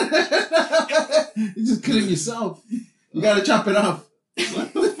got one, you're just killing yourself. You gotta chop it off.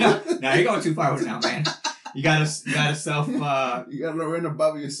 Now you're going too far with it now, man. You gotta self. You gotta learn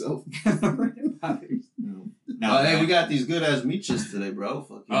about yourself. No, Hey, man. we got these good ass meatches today, bro.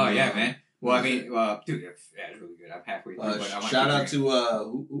 Fucking, Oh yeah, man. Well, I mean, dude, yeah, it's really good. I'm halfway through, but I want shout to out to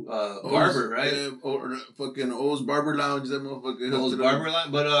Barber, right? Yeah, or fucking O's Barber Lounge. That motherfucker. O's Barber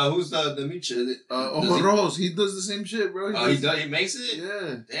line, but who's the meatcha? Ojo Rose. He does the same shit, bro. Oh, he does. He makes it.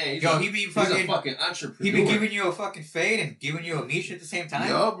 Yeah. Dang, Yo, he be he's a fucking. fucking entrepreneur. He be giving you a fucking fade and giving you a niche at the same time.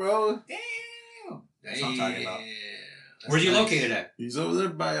 Yo, bro. Damn. That's what I'm talking about. That's Where's you nice. located at? He's over there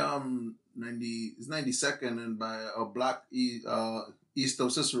by 92nd and by a block east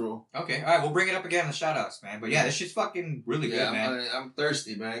of Cicero. Okay, all right, we'll bring it up again in the shout outs, man. But yeah, this shit's fucking really Yeah, good, man. I'm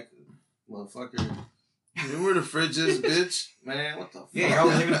thirsty, man. Motherfucker. You know where the fridge is, bitch? Man, what the fuck? Yeah, you're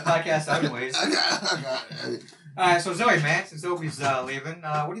always leaving the podcast anyways. I got it. All right, so Zoe, man, since Zoe's leaving,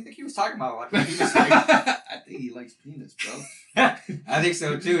 what do you think he was talking about? Like, he was like, I think he likes penis, bro. I think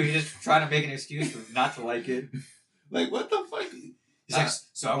so too. He's just trying to make an excuse for not to like it. Like, what the fuck? He's like,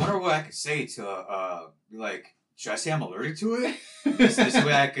 so I wonder what I could say to like, should I say I'm allergic to it? This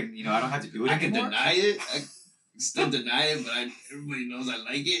way I can, I don't have to do it I can anymore. deny it. I still deny it, but everybody knows I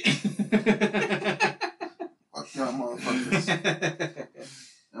like it. Fuck y'all motherfuckers.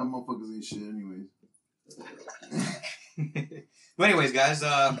 Y'all motherfuckers ain't shit anyways. But anyways, guys,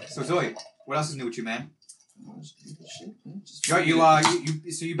 so Zoe, what else is new with you, man? Shit, man. Just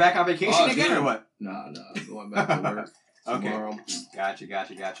So you back on vacation Oh, again dude. or what? Nah, I'm going back to work Okay. tomorrow. Gotcha. Yeah.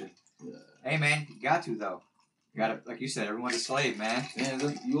 Hey man, you got to though. Gotta, like you said, everyone's a slave, man. Man,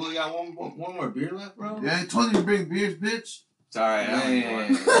 look, you only got one more beer left, bro? Yeah, I told you to bring beers, bitch. It's alright. Man,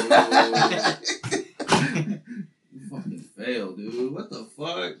 you fucking failed, dude. What the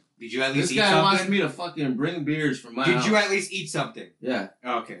fuck? Did you at least This eat guy something? wants me to fucking bring beers from my house. Did you at least eat something? Yeah.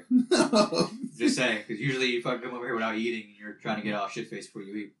 Okay. Just saying, because usually you fucking come over here without eating and you're trying to get all shit faced before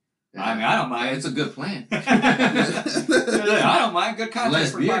you eat. I mean, I don't mind. It's a good plan. I don't mind. Good content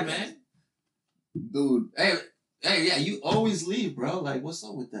Less for beer, podcast. man. Dude. Hey, yeah, you always leave, bro. Like, what's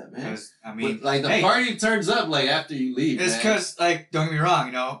up with that, man? I mean, But, like, the hey, party turns up, like, after you leave, it's man. because, like, don't get me wrong,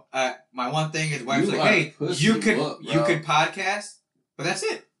 you know, my one thing is wife's You like, are hey, pussy you could book, bro. you could podcast, but that's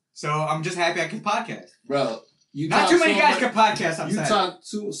it. So I'm just happy I can podcast. Bro, you Not talk too many so guys much, can podcast. I'm You saying. talk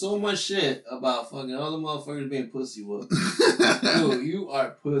so much shit about fucking all the motherfuckers being pussy whooped. Dude, you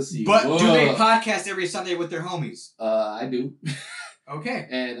are pussy But whooped. do they podcast every Sunday with their homies? I do. Okay.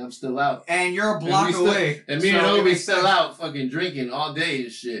 And I'm still out. And you're a block And we away. And me so and it Obi makes still sense. out fucking drinking all day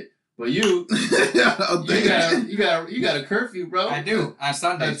and shit. But you I'll take it. you got a curfew, bro. I do on A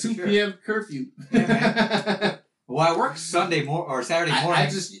Sundays. 2 for sure. p.m. curfew. Yeah, Well, I work Sunday or Saturday morning. I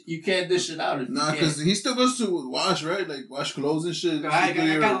just you can't dish it out if you Nah, can't. because he still goes to wash, right? Like, wash clothes and shit. I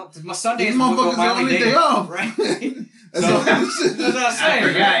got my Sunday These is motherfuckers my the only day off. right? That's So- all this shit. That's what I'm saying. I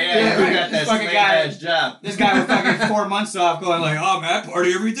forgot, yeah, right. you got that This fucking slave guy. ass job. This guy was fucking 4 months off, going like, "Oh man, I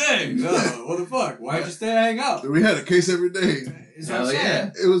party every day. Oh, what the fuck? Why'd you stay and hang out?" We had a case every day. Is what I'm Hell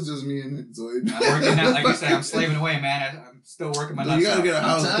saying. yeah. It was just me and Zoid. I'm working now, like you said, I'm slaving away, man. I'm still working my Dude, nuts you gotta off. get a I'm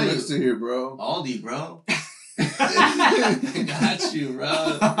house telling next to here, bro. Aldi, bro. I got you, bro.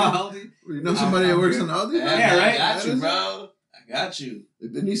 Aldi. You know somebody that works good. on Aldi? Yeah, right? I got you, bro. I got you.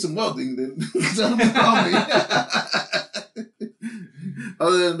 If they need some welding, then tell them to call me.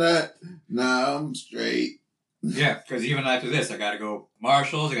 Other than that, nah, I'm straight. Yeah, because even after this, I gotta go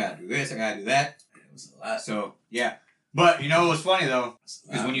Marshalls. I gotta do this. I gotta do that. It was a lot. So yeah, but you know what's funny though is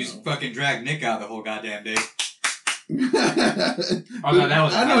when you bro. fucking drag Nick out the whole goddamn day. Dude, Oh, no, that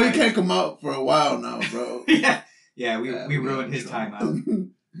was I know he highlight. can't come out for a while now, bro. yeah, we Yeah, we we ruined got his in time out, trouble.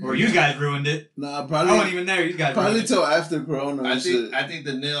 or you guys ruined it. Nah, I wasn't probably even there. You guys ruined it. till after Corona I and shit. think I think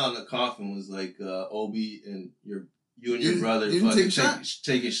the nail on the coffin was like Obi and you and your You- brother you didn't fucking take a shot?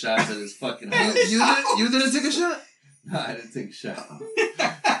 taking shots at his fucking house. You didn't take a shot? No, I didn't take a shot.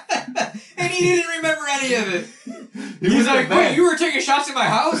 And he didn't remember any of it. He He's was like, the "Wait, best. you were taking shots in my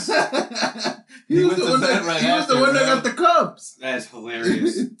house?" he was went the to one bed that right he was the after, one that bro. got the cups. That's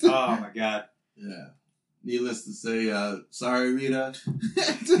hilarious. Oh my god. Yeah. Needless to say, sorry, Rita.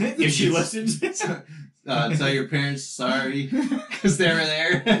 If she listens. Tell your parents sorry because they were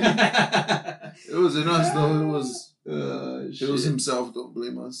there. It wasn't us though. It was Shit. himself. Don't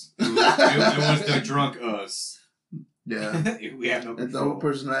blame us. It was the drunk us. Yeah, We have no it's double control.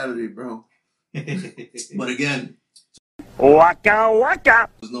 personality, bro. But again, Waka waka.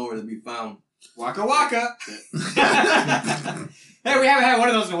 was nowhere to be found. Waka waka. Hey, we haven't had one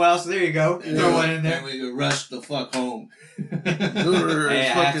of those in a while, so there you go. Yeah. Throw one in there. And we could rush the fuck home. Dude, Hey, I his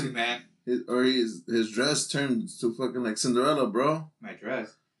have to, fucking man. his dress turned to fucking like Cinderella, bro. My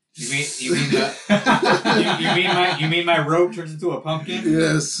dress. You mean you mean my robe turns into a pumpkin?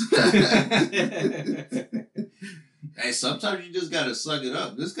 Yes. Hey, sometimes you just gotta suck it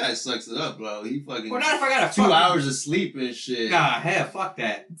up. This guy sucks it up, bro. He fucking Well, not if I got a 2 fucking- hours of sleep and shit. Nah, hell, fuck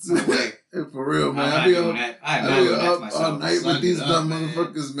that. No way. For real, I'm man. not I be doing up, that. I'm I not be doing that to up all myself. night Suck with these it up, dumb man.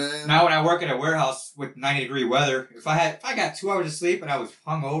 motherfuckers, man. Now when I work at a warehouse with 90-degree weather, if I got 2 hours of sleep and I was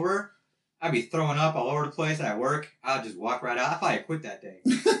hungover, I'd be throwing up all over the place at work. I'd just walk right out. I'd probably quit that day.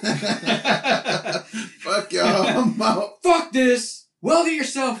 Fuck y'all, I'm out. Fuck this! Weld it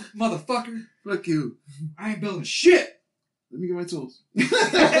yourself, motherfucker. Fuck you. I ain't building shit. Let me get my tools.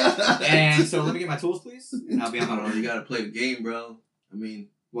 And so let me get my tools, please. And I'll be on I my don't know, way. you gotta play the game, bro. I mean,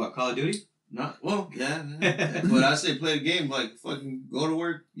 What, Call of Duty? not well, yeah. But I say play the game, like fucking go to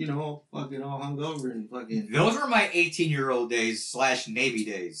work, you know, fucking all hungover and fucking. Those were my 18-year-old days / Navy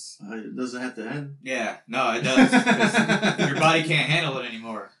days. It doesn't have to end. Yeah, no, it does. 'Cause your body can't handle it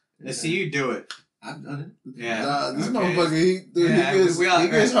anymore. Let's see you do it. I've done it. Yeah. Nah, this Okay. motherfucker, Yeah, he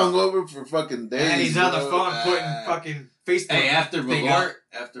gets hungover for fucking days. And he's on the bro. phone putting fucking Facebook. Hey, after thing Valort,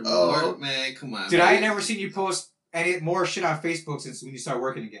 Oh. man, come on. Dude, man. I ain't never seen you post any more shit on Facebook since when you started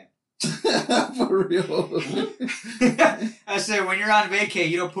working again. For real. I said, when you're on vacay,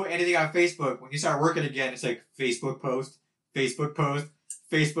 you don't put anything on Facebook. When you start working again, it's like Facebook post, Facebook post,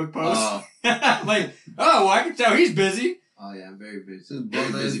 Facebook post. Oh, Like, oh, well, I can tell he's busy. oh yeah, I'm very busy. This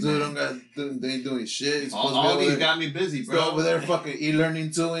Very bum ass busy, dude man. they ain't doing shit. He's All supposed to be over these there- got me busy, Bro, bro. over there fucking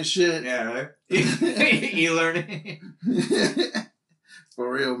e-learning too and shit. Yeah, right? E-learning.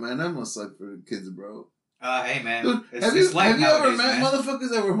 For real, man. That must suck for the kids, bro. Hey man, Dude, it's, have it's you life ever nowadays, met man. motherfuckers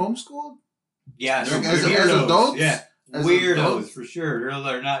that were homeschooled? Yeah, Like, as weirdos. adults? Yeah, As weirdos adults? for sure.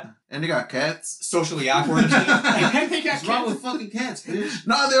 They're not And they got cats? socially awkward. And shit. They got What's wrong cats. with fucking cats, bitch?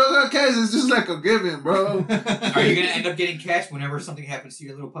 No, they all got cats. It's just like a given, bro. Are you gonna end up getting cats whenever something happens to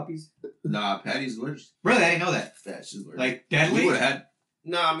your little puppies? Nah, Patty's allergic. Really, I didn't know that. Yeah, she's allergic. Like you deadly? would have had.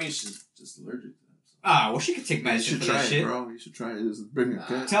 No, I mean she's just allergic to them. So. Ah, well, she could take You medicine should for try that it, shit. bro. You should try it. Just bring a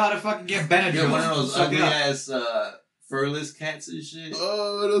cat. Tell her to fucking get Benadryl. Get one of those Suck ugly it up. ass furless cats and shit.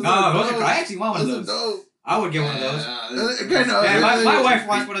 Oh, those No, are those are, dope. I actually want one of Those are those. dope. I would get one of those. Kinda, Yeah, my yeah. wife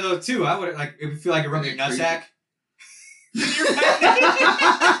wants one of those too. I would like it would feel like it rubbed your nutsack. Your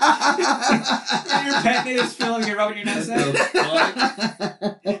pet name is feeling like you're rubbing your nutsack.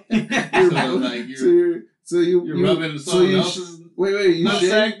 So You're rubbing someone else's wait, you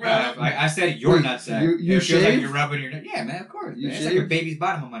nutsack, shave? bro. I said your Wait, nutsack. you It feels like shave? you're rubbing your nut. Yeah, man, of course. You Man. It's like shave? a baby's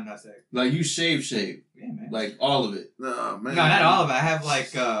bottom of my nutsack. Like you shave, Yeah, man. like all of it. No, man. No, not all of it. I have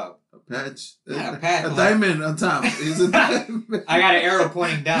like A patch. not a patch, A but diamond on top. It's a diamond. I got an arrow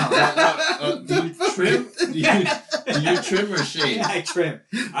pointing down. Do you trim? Do you trim or shave? Yeah, I trim.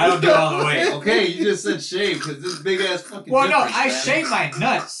 I don't do all the way. Okay, you just said shave because this big ass fucking. Well, no, difference, I man. shave my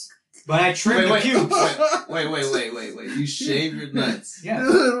nuts, but I trim the pubes. Wait. You shave your nuts. Yeah.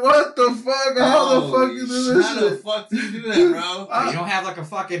 Dude, what the fuck? How the fuck Holy you do this How the shit? fuck do you do that, bro? You don't have like a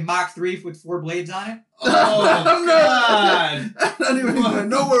fucking Mach 3 with 4 blades on it? Oh, I'm God. not even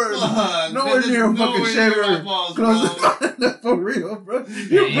nowhere. Fuck, Nowhere man, near a there's fucking nowhere shaver. near my balls, Close bro. for real, bro.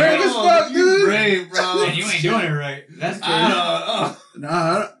 You're Yeah, brave as Oh, fuck, you dude. brave, bro. And you ain't doing it right. That's crazy.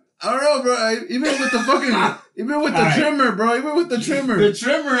 Nah, I don't know, bro. Even with the fucking, even with the Alright. trimmer, bro. Even with the trimmer. The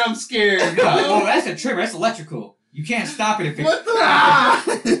trimmer, I'm scared, bro. Oh, that's a trimmer. That's electrical. You can't stop it if it. What the?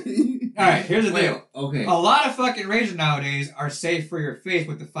 All right, here's the deal. Okay. A lot of fucking razors nowadays are safe for your face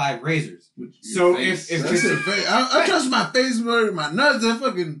with the 5 razors. So if That's it, face. I trust my face more than my nuts. That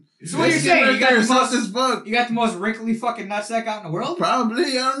fucking. So what you're that shit saying? right You got there the is soft most- as fuck. you got the most wrinkly fucking nutsack out in the world.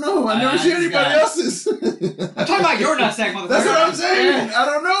 Probably, I don't know. I never I see just anybody got- else's. I'm talking about your nutsack, motherfucker. That's what I'm saying. I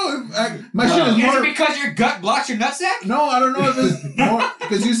don't know. My shit is Is more. it because your gut blocks your nutsack? No, I don't know if it's more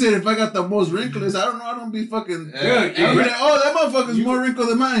because you said if I got the most wrinkles, I don't know. I don't be fucking. Dude, I'd be like, oh, that motherfucker's You- more wrinkled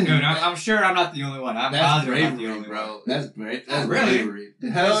than mine. Dude, I'm sure I'm not the only one. I'm That's positive I'm not the bravery, only one. bro. That's brave. That's Really? bravery.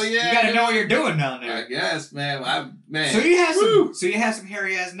 Hell yeah. You gotta know what you're doing down I there. guess, man. Man. So you have Woo. some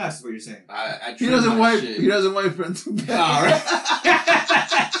hairy ass nuts. Is what you're saying? I He trim doesn't my wipe. shit. He doesn't wipe front to back. All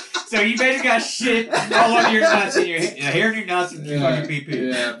right. So you basically got shit all over your nuts and your hair in your nuts and your fucking pee pee.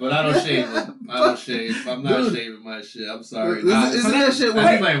 Yeah, but I don't shave them. I don't shave. I'm not Dude. shaving my shit. I'm sorry. Isn't that shit?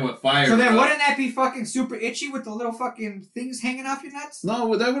 That's playing with fire. So then, bro. wouldn't that be fucking super itchy with the little fucking things hanging off your nuts?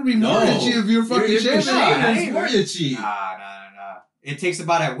 No, that would be more No. itchy if you're fucking If you're shaving. shaving, it's more itchy. Nah. It takes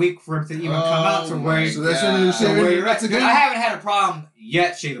about a week for it to even come out to Oh where, my So that's when you're God. to shaving where your you're at. nuts Dude, again. I haven't had a problem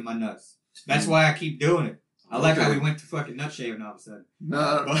yet shaving my nuts. That's why I keep doing it. I like how Okay. we went to fucking nut shaving all of a sudden. No,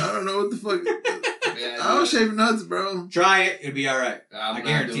 I don't know what the fuck. Yeah, I don't shave nuts, bro. Try it, it'll be alright. I'm I not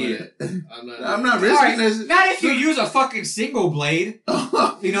guarantee doing it. I'm not All risking right, this. not if you use a fucking single blade.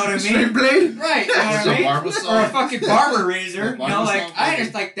 You know what I mean? Straight blade. Right, you know what With I a mean? barber saw? Or a fucking barber razor. A You barber know, saw, like, I fucking-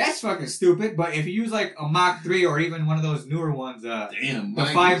 understand, like, that's fucking stupid, but if you use, like, a Mach 3 or even one of those newer ones, Damn, The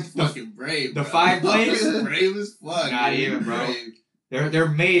Mike five- is fucking brave. the bro. 5 blades, brave as fuck. Not dude. even, bro. Brave. they're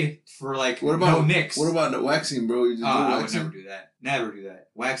made for, like, What about no nicks. What about the waxing, bro? You just Oh, do I would waxing. never do that. Never do that.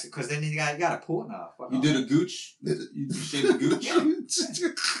 Wax it, because then you gotta pull it now. Fuck You off. did a gooch? You shaved the gooch?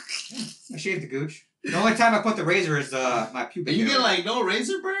 I shaved the gooch. The only time I put the razor is my pubic And you hair. get like no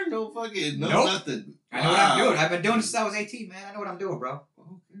razor burn? No fucking, no Nope. nothing. I know what I'm doing. I've been doing it since I was 18, man. I know what I'm doing, bro.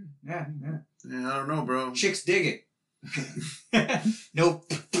 Okay. Yeah. Yeah, I don't know, bro. Chicks dig it. No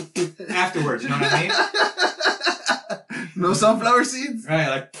afterwards, you know what I mean? No sunflower seeds. Right,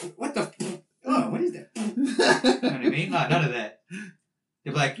 like, what the? Oh, what is that? You know what I mean? No, none of that.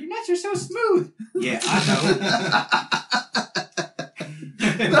 They're like, your nuts are so smooth. Yeah,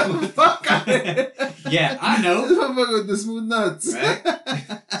 The fuck out of here. Yeah, I know. This motherfucker with the smooth nuts. Right?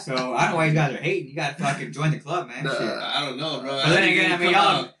 So I don't know why you guys are hating. You gotta fucking join the club, man. Nah. Shit. I don't know, bro. But then again, I mean,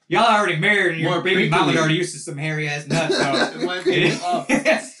 y'all are already married, and your More baby mama's prickly. already used to some hairy ass nuts. So It might be it is, off. it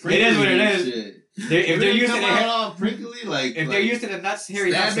is what it is. Shit. If they're Really used to come the out all prickly, like if they're used to the nuts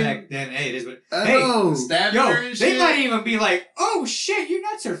hairy stabbing? nutsack, then hey, it is what. I Hey, know. stabbing Yo, her and they shit. might even be like, "Oh shit, your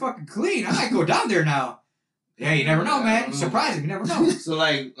nuts are fucking clean. I might go down there now." Yeah, you never know, I man. don't know. Surprise him, you never know. So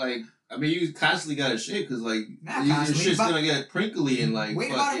like, I mean, you constantly gotta shave because like Not your constantly, shit's but- gonna get crinkly and like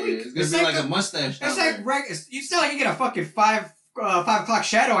Wait about a fucking, week. it's gonna It's be like like a- a mustache. It's down like there. it's not like you get a fucking 5 o'clock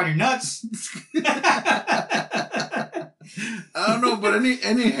shadow on your nuts. I I don't know, but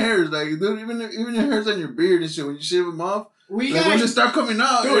any hairs, like, dude, even your hairs on your beard and shit, when you shave them off, We like, when they start coming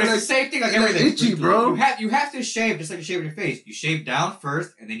out, dude, it's like, the same thing like it's like everything. itchy, bro. You have to shave just like you shave your face. You shave down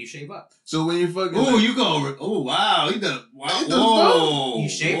first, and then you shave up. So when you fucking... Oh, you go... Oh, wow. He does... Wow. He does Whoa. You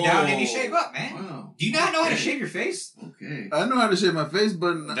shave down and you shave up, man. Wow. Do you not know how to shave your face? Okay. I know how to shave my face,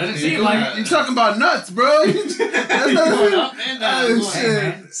 but... Doesn't seem like You're talking about nuts, bro. You're going up and down. Oh, Going shit.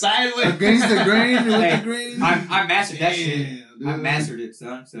 man. Sideways. Against the grain, with Hey, the green. I mastered that shit. Dude. I mastered it,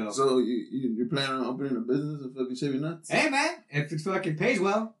 son. So, So you're planning on opening a business of fucking shaving nuts? hey, man, if it fucking pays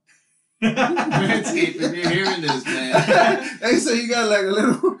well. Manscaped, if you're hearing this, man. Hey, so you got like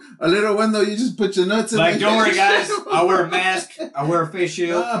a little window. You just put your nuts in. Like, don't worry, guys. I wear a mask. I wear a face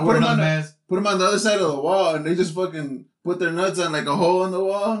shield. I Put wear 'em another on mask. Put them on the other side of the wall, and they just fucking put their nuts on like a hole in the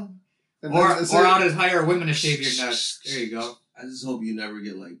wall. And Or that's I'll it. just hire women to shave your nuts. There you go. I just hope you never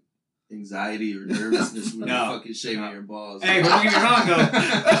get like anxiety or nervousness when No. you're fucking shaving your balls. Hey, but don't get me wrong, though.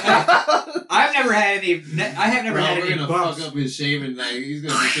 I've never had any. I have never had we're any gonna bumps. fuck up his shaving. Like he's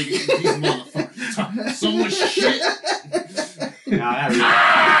gonna be thinking these motherfuckers talk so much shit. Nah, not really.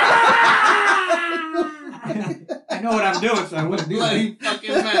 I know what I'm doing, so I wouldn't do that. Bloody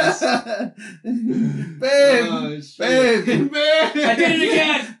fucking mess. Babe, Oh, shit. babe, Babe. I did it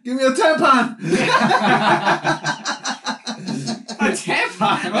again. give me a tampon. A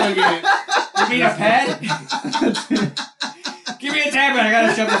tampon? Okay. You mean a pad? Give me a tampon. I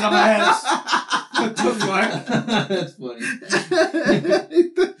gotta shove this on my ass. What the fuck? That's funny.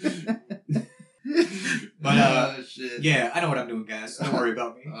 But Oh, shit. yeah, I know what I'm doing, guys. Don't worry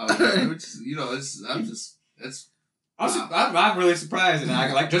about me. I'm really surprised, and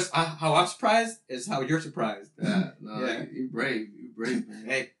I like just how I'm surprised is how you're surprised. Yeah, Yeah. you're brave. You're brave, man.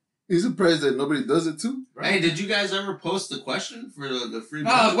 Hey, He's surprised that nobody does it too. Hey, did you guys ever post the question for the free? no,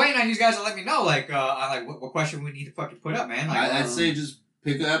 I was waiting on you guys to let me know, like, what question we need to fucking put up, man. Like, I'd say just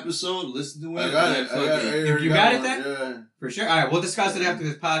pick an episode, listen to it. I got and it. fucking- You got it then? then? Yeah. for sure. All right, we'll discuss it after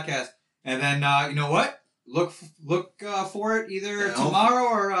this podcast, and then you know what? Look for it either Yeah, tomorrow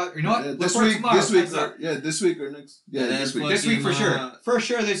or you know what? Yeah, Look this for it week, tomorrow. this week, Heads up. this week or next. Yeah, And then this week. fuck- This week for sure. uh, For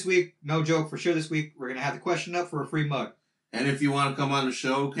sure this week. No joke. For sure this week. We're going to have the question up for a free mug. And if you want to come on the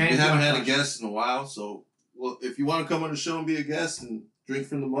show, because And we if you haven't wanna had a come on. guest in a while, so if you want to come on the show and be a guest and drink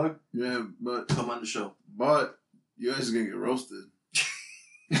from the mug, Yeah, but come on the show. you guys are gonna get roasted.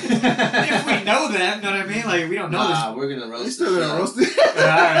 If we know them, you know what I mean? Like, we don't know Nah, we're gonna You roast. still the gonna shit. roast it? this. All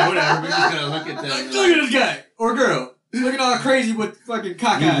right, whatever. We're just gonna look at them. Like, and look at this guy or girl. Looking all crazy with fucking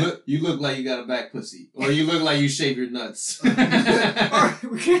cockeyed. you look like you got a back pussy, or you look like you shave your nuts, Or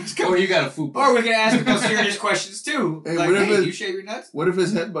we can just or you got a food. or we can ask them those serious questions too. Hey, Like, what if hey, it- you shave your nuts? What if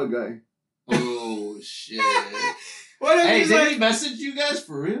it's headbutt guy? Oh shit! What if Hey, he's did like, he message you guys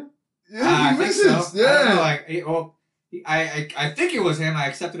for real? Yeah, I he think misses. so. I don't know, Yeah. like, I think it was him. I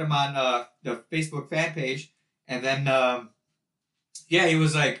accepted him on the Facebook fan page, and then yeah, he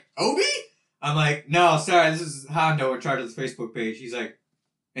was like, Obi? I'm like, no, sorry, this is Hondo in charge of the Facebook page. He's like,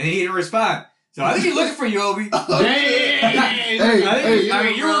 and he didn't respond. So I think he's looking for you, Obi. Hey, I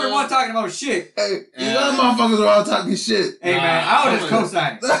mean, you were the one talking about shit. Hey, you Yeah. know motherfuckers are all talking shit. Hey, Nah, man, I was just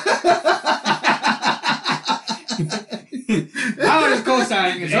co-signing. I was just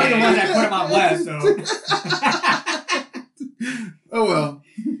co-signing because you're the one that put him on blast, so. Oh well.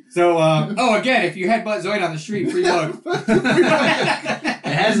 So, again, if you headbutt Zoid on the street, free mug.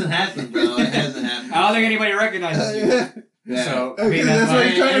 It hasn't happened, bro. It hasn't happened. I don't think anybody recognizes you. Yeah. So, I Okay, mean, that's what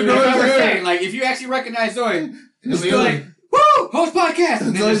fine. you're trying to And do. that's what we're It's saying. Like, if you actually recognize Zoid, And just we be only, like, woo, host podcast,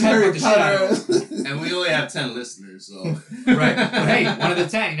 and then Zoid's just headbutt Harry the shit out of him. Potter. and we only have 10 listeners, so. Right. But hey, one of the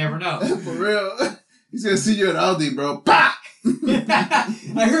 10, you never know. For real. He's gonna see you at Aldi, bro. Bah!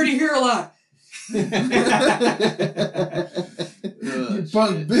 I heard you hear a lot. You Oh,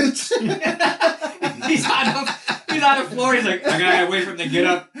 punk shit. bitch. he's on the floor. He's like, I gotta wait for him to get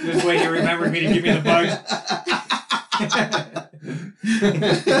up. This way he remembered me to give me the bug.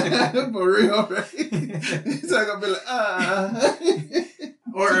 For real, right? He's not gonna be like,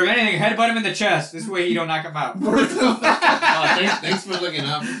 Or if anything, headbutt him in the chest. This way you don't knock him out. For real. Oh, thanks for looking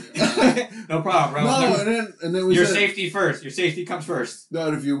out for me. No problem, bro. No, and then we Your said, safety first. Your safety comes first.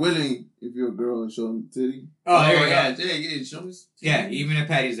 no, if you're willing, if you're a girl and show them titty. Oh, there you yeah, go. yeah, show me. Yeah, even if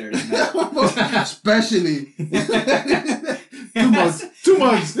Patty's there. it doesn't matter. Especially. Too months. 2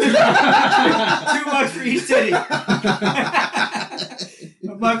 months. 2 bucks for each titty.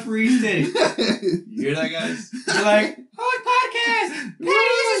 $1 for eeach titty. You hear that, guys? You're like, oh, podcast.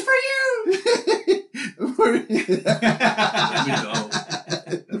 Patty, this is for you.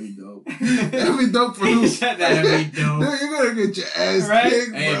 That'd be dope. That'd be dope for He who? said that'd be dope. Dude, you're gonna get your ass Right?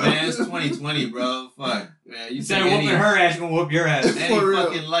 kicked, Hey, bro. man, it's 2020, bro. Fuck. Man, you Instead take of whooping any, her ass, you're gonna whoop your ass. any For real.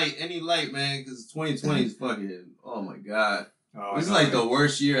 fucking light, man, because 2020 is fucking. Oh my god, Oh, this is I know, like right? the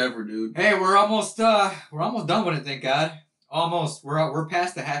worst year ever, dude. Hey, we're almost done with it, thank God. Almost. We're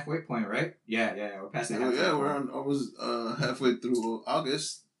past the halfway point, right? Yeah, we're past the halfway point. we're on almost halfway through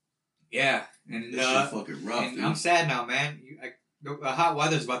August. Yeah, and This shit fucking rough, and dude. I'm sad now, man. The hot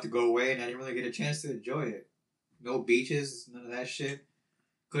weather's about to go away, and I didn't really get a chance to enjoy it. No beaches, none of that shit.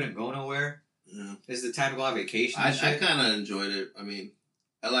 Couldn't go nowhere. Yeah. This is the time to go on vacation. I And shit. kind of enjoyed it. I mean,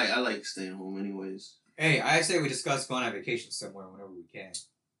 I like staying home anyways. Hey, I say we discuss going on vacation somewhere whenever we can.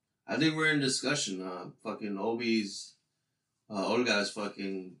 I think we're in discussion. Fucking Obi's, Olga's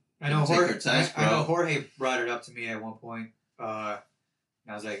fucking. I know Take Jorge. her test, I know bro. Jorge brought it up to me at one point. And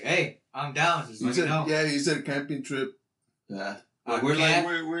I was like, "Hey, I'm down. Just You let me said, know." yeah, you said camping trip. Yeah. We're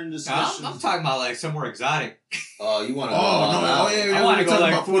We're in discussion. I'm talking about like somewhere exotic. Oh, you want to? Oh, go no, out. oh, yeah, I want to we're go talking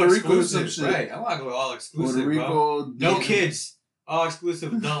like about full Puerto Rico or some exclusive, shit. right? I want to go all exclusive, Puerto bro. Rico. No yeah. kids, all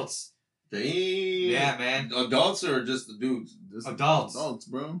exclusive adults. Damn. Yeah, man. Adults or just the dudes? Just Adults. Adults,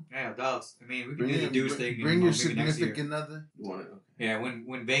 bro. Yeah, adults. I mean, we can Bring, do the in- dudes bring, thing. bring your maybe next year. significant other. You want to? Yeah,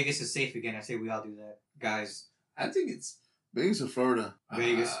 when Vegas is safe again, I say we all do that, guys. I think it's Vegas or Florida?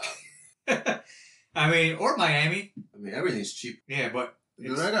 Vegas. uh, I mean, or Miami. I mean, everything's cheap. Yeah, but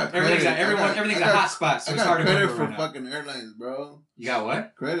Dude, it's- I got everything's credit. everything's I a got- hot spot, so I it's got hard to credit go for right now. fucking airlines, bro. You got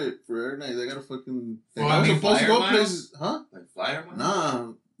what? Credit for airlines. I got a fucking. Well, I I was mean, supposed to flyer go miles? places, huh? Like flyer miles?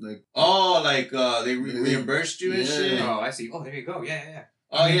 Nah, like Oh, like they Yeah. reimbursed you and Yeah. shit. Oh, I see. Oh, there you go. Yeah.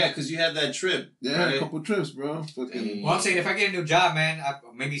 Oh yeah, because you had that trip. yeah, right? a couple trips, bro. Fucking. Dang. Well, I'm saying if I get a new job, man,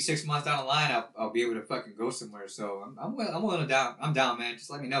 maybe 6 months down the line, I'll be able to fucking go somewhere. So I'm willing to down. I'm down, man.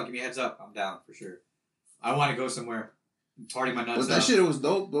 Just let me know. Give me a heads up. I'm down for sure. I want to go somewhere, party my nuts But that out. shit was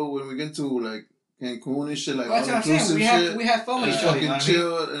dope though. When we get to like Cancun and shit, like Well, that's all what I'm saying. inclusive We shit. have fun with Just each other. You fucking know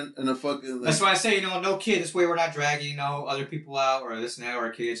what I mean? chill and a fucking. Like, That's why I say, no kid. This way we're not dragging, other people out or this and that or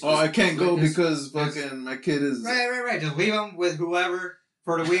kids. oh, I can't go Like this. because fucking my kid is. Right. Just leave them with whoever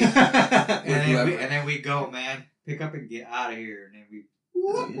for the week, With whoever. and then we go, man. Pick up and get out of here, and then we.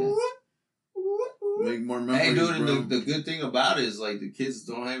 Yeah. Make more memories, Hey, dude, bro. and the good thing about it is like the kids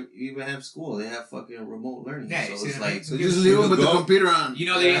don't even have school; they have fucking remote learning. Yeah, so you see it's what I mean? like So just leave them with the go. computer on. You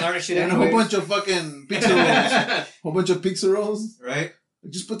know they ain't learning shit and a anyways. whole bunch of fucking pixel rolls. Whole bunch of pixel rolls. Right?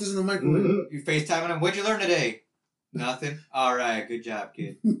 Just put this in the microwave. You FaceTiming them. What'd you learn today? Nothing. All right. Good job,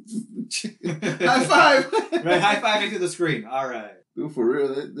 kid. High five. Right. High five into the screen. All right. Dude, for real,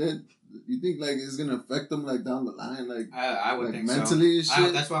 that you think like it's gonna affect them like down the line, like I would like think mentally so. and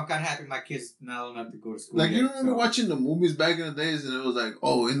shit. That's why I'm kind of happy my kids now don't have to go to school. Like yet, you remember so. watching the movies back in the days, and it was like,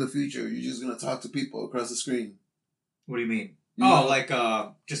 oh, in the future, you're just gonna talk to people across the screen. What do you mean? You Oh, know? like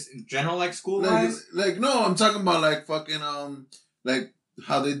just in general, like school like, wise. like no, I'm talking about like fucking like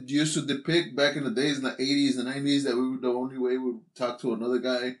how they used to depict back in the days in the 80s and 90s that we were the only way we would talk to another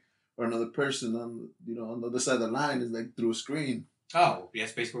guy or another person on on the other side of the line is like through a screen. Oh, yeah,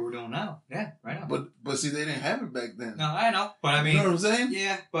 that's basically what we're doing now. Yeah, right now. But see, they didn't have it back then. No, I know, but I mean, you know what I'm saying?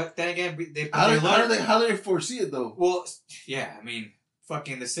 yeah, but then again, they How do they foresee it though? Well, yeah, I mean,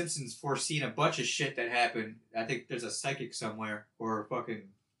 fucking The Simpsons foreseen a bunch of shit that happened. I think there's a psychic somewhere, or a fucking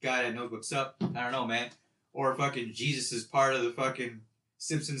guy that knows what's up. I don't know, man. Or fucking Jesus is part of the fucking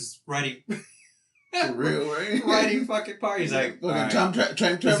Simpsons writing For real, right? writing fucking part. He's like, fucking "All right, time this is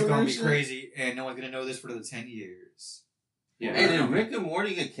travel gonna and be shit. crazy, and no one's gonna know this for another 10 years. Yeah, Hey, did Rick and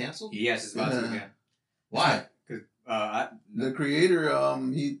Morty get canceled? yes, it's about to Yeah. again. Why? Because The creator,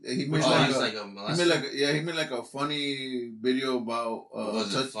 he made Oh, like he's a, like a he molester. made like he made like a funny video about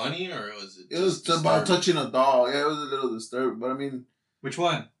was it funny or was it? it was just about disturbing? touching a doll. Yeah, it was a little disturbed, but I mean, which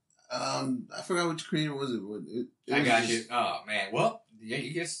one? I forgot which creator was it. It I was got just- you. Oh man, well, yeah,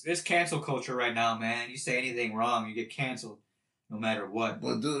 it's cancel culture right now, man. You say anything wrong, you get canceled, no matter what.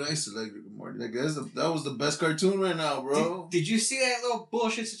 But dude, I used to like Rick and Morty. Like that was the best cartoon right now, bro. Did you see that little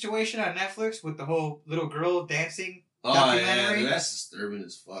bullshit situation on Netflix with the whole little girl dancing Oh yeah, documentary? dude, that's disturbing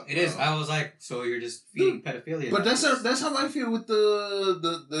as fuck. It is. bro. I was like, so you're just feeding pedophilia. But Netflix. that's how I feel with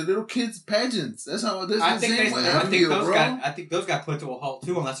the little kids pageants. That's how this I is the think same way I feel, bro. I think those got put to a halt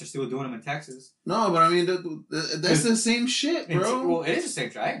too, unless they're still doing them in Texas. No, but I mean that's the same shit, bro. Well, it is the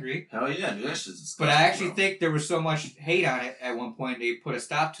same. I agree. Hell yeah, dude, that shit's disgusting. But I actually bro. think there was so much hate on it at one point they put a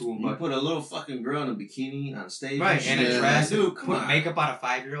stop to them. You But put a little fucking girl in a bikini on stage, right, and a Yeah. dress, dude, come put on, makeup on a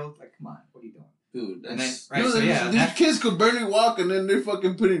 5-year-old. Like, come on, what are you doing? dude. And then That's right, You know, so yeah, these kids could barely walk, and then they're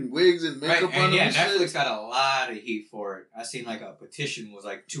fucking putting wigs and right, makeup and on yeah, them. and Netflix shit. got a lot of heat for it. I seen like a petition was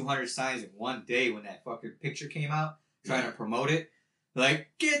like 200 signs in one day when that fucking picture came out, trying to promote it.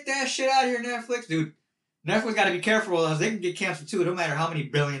 Like, get that shit out of here, Netflix, dude. Netflix got to be careful, as they can get canceled too. No matter how many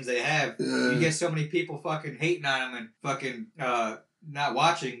billions they have, Yeah. you get so many people fucking hating on them and fucking not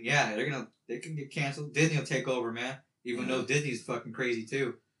watching. Yeah, they can get canceled. Disney will take over, man. Even though Disney's fucking crazy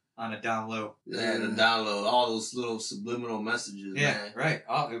too on a down low. Yeah, to download all those little subliminal messages, Yeah, man. right.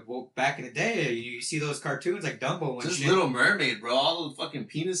 Oh, well, back in the day, you see those cartoons like Dumbo and Just shit. Little Mermaid, bro. All the fucking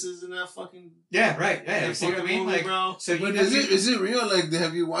penises in that fucking. Yeah, right. Yeah, you that see what I fucking mean? movie, Like, bro. so you But is it real? Like,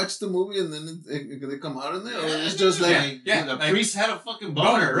 have you watched the movie and then they come out in there, or it's just like Yeah, the like- priest had a fucking boner,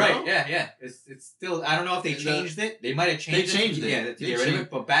 boner, bro. right? Yeah. It's still. I don't know if they And, changed it. They might have changed it. changed it. Yeah, to They get rid of changed- it.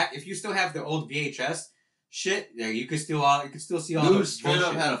 But back, if you still have the old VHS shit, yeah, you could still see all Dude those straight up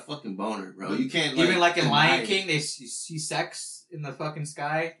bullshit. had a fucking boner, bro. You can't Even like in deny Lion it. King, they see sex in the fucking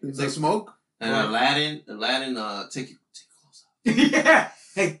sky. It's the like, smoke. And Right. Aladdin, take your clothes off. yeah.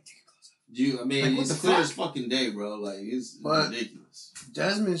 Hey, I mean, Like, what it's the clear fuck? as fucking day, bro. Like, it's But- ridiculous.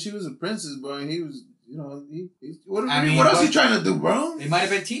 Jasmine, she was a princess, bro, and he was, what I mean, what else what- he trying to do, bro? they might have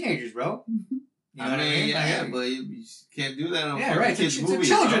been teenagers, bro. You know what I mean? Yeah, Like, but you can't do that on yeah, fucking right. kids' It's a movies,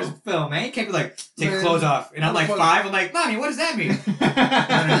 children's bro. film, man. You can't be like, take your Man, clothes off. And I'm like motherfucker. 5. I'm like, Mommy, what does that mean? You know what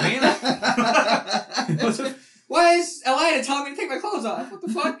I mean? Why is Elida telling me to take my clothes off? What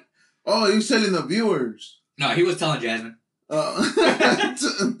the fuck? Oh, he's telling the viewers. No, he was telling Jasmine. He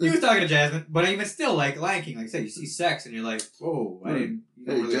was talking to Jasmine, but even still, like Lion King, like I said, you see sex and you're like, whoa, I didn't. you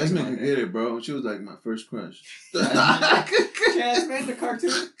don't Hey, really Jasmine think could about get it, bro. She was like my first crush. that. Jasmine, the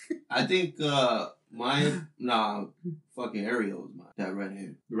cartoon. I think fucking Ariel was mine. That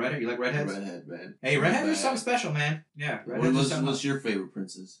redhead. The redhead, you like redheads? Redhead, man. Hey, redheads are Bad. something special, man. Yeah, redheads are something What's your favorite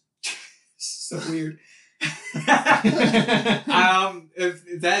princess? so weird.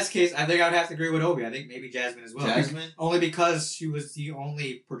 If that's the case, I think I would have to agree with Obi. I think maybe Jasmine as well. Jasmine? Only because she was the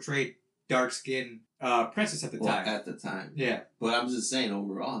only portrayed dark skinned princess at the Well, time. at the time. Yeah. But I'm just saying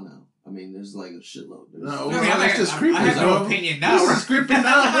overall now. I mean, there's like a shitload. There's, No, I mean, that's just creepy, I have no bro. opinion now. This is creepy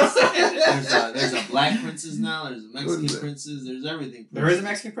now, bro. there's a black princess now. There's a Mexican Who's that? princess. There's everything. There is a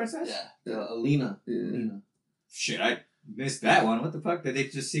Mexican princess? Yeah. Alina. Yeah. Alina. Shit, I missed that one. What the fuck? Did they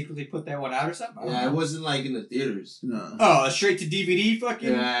just secretly put that one out or something? I don't Yeah, it know. wasn't like in the theaters. No. Oh, a straight to DVD fucking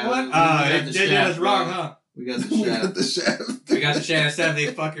Yeah, what? we got They the did shaft, us wrong, bro. huh? We got the We got shaft. the shaft. We got the Shannon 7,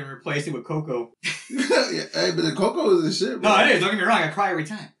 they fucking replaced it with Coco. Yeah, hey, but the Coco is the shit, bro. No, it is. Don't get me wrong. I cry every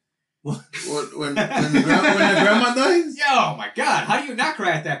time. When the grandma dies? Yeah, oh my god. How do you not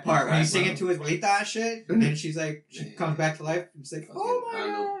cry at that part? When he's Right, singing to his Lita and shit, and then she's like, she comes back to life, and she's like, oh my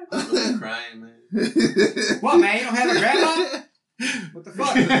god. I'm crying, man. What, man? You don't have a grandma? What the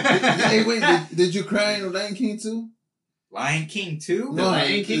fuck? Hey, wait, did you cry in Lion King too? Lion King 2? No,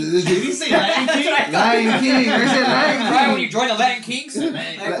 Lion King? Did Did you he say Lion King? Lion King. I said You Lion cry when King. you join the Latin Kings? Man,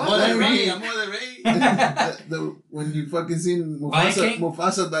 Like, more what? than Lion Ray. King. I'm more than Ray. When you fucking seen Lion King?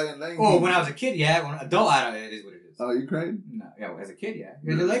 Mufasa die in Lion Oh, King. when I was a kid, yeah. When adult, I don't, it is what it is. Oh, you cried? No, yeah, as a kid, yeah.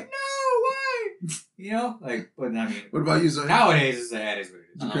 And they're like, no, why? You know? Like, but I mean, What about you, Zoe? nowadays, it's that is what it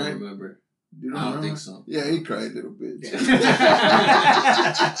is. You I cried? don't remember. You I don't remember? think so. Yeah, he cried, little bitch.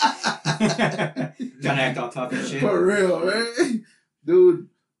 Trying to act all tough and shit. For real, right? Dude,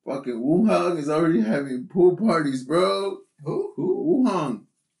 fucking Wuhan is already having pool parties, bro. Who? Wuhan.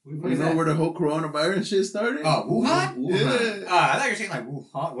 What You is know that? where the whole coronavirus shit started? Oh, Wuhan? Wuhan. I thought you were saying like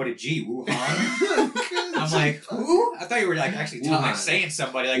Wuhan. What a G, Wuhan. I'm like, who? I thought you were like actually Wuhan. saying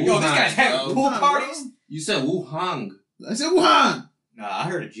somebody like, yo, this Wuhan, guy's having bro. pool Wuhan, parties. You said Wuhan. I said Wuhan. No, I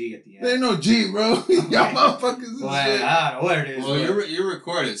heard a G at the There end. ain't no G, bro. Y'all motherfuckers is Well, shit. I don't know what it is. Well, but- you're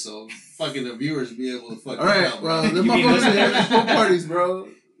recorded, so fucking the viewers will be able to fucking All right, tell, well, bro. the You mean motherfuckers listen- are having pool parties, bro.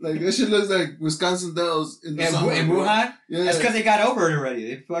 Like, that shit looks like Wisconsin Dells in the in, summer. in bro. Wuhan? Yeah. That's because they got over it already.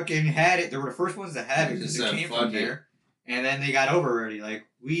 They fucking had it. They were the first ones to have it They because just it said, came "Fuck from it." there. And then they got over it already. Like,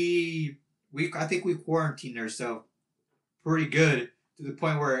 I think we quarantined ourselves pretty good to the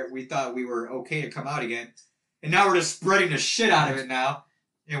point where we thought we were okay to come out again. And now we're just spreading the shit out of it now.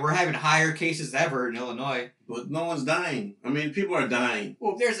 And we're having higher cases than ever in Illinois. But no one's dying. I mean, people are dying.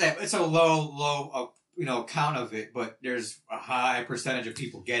 Well, there's that. It's a low, count of it, but there's a high percentage of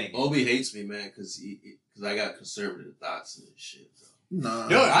people getting it. Obi hates me, man, because I got conservative thoughts and shit, bro. Nah.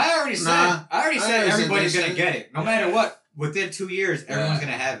 Dude, I already said Nah. I said everybody's that gonna shit. get it. No matter what. Within 2 years, everyone's Yeah.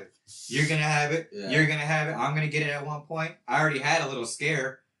 gonna have it. You're gonna have it. Yeah. You're gonna have it. I'm gonna get it at one point. I already had a little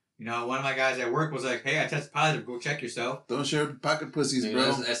scare. You know, one of my guys at work was like, "Hey, I tested positive. Go check yourself." Don't share the pocket pussies, Man,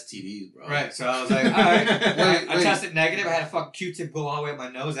 bro. that's STDs, bro. Right. So I was like, "All right." I Wait. tested negative. I had a fucking Q-tip go all the way up my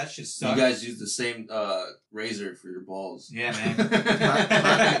nose. That shit You sucked. guys use the same razor for your balls. Yeah,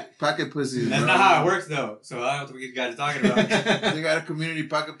 man. Pocket pussies, That's bro. not how it works, though. So I don't know what you guys are talking about. They got a community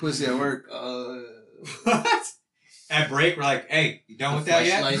pocket pussy at work. What? at break, we're like, hey, you done with that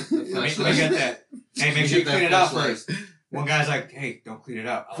yet? Let me get that. Hey, make sure you clean it out first. One guy's like, hey, don't clean it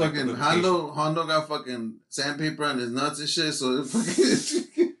up. I fucking like Hondo got fucking sandpaper on his nuts and shit, so it fucking...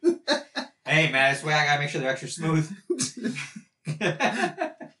 Hey, man, that's why I gotta make sure they're extra smooth.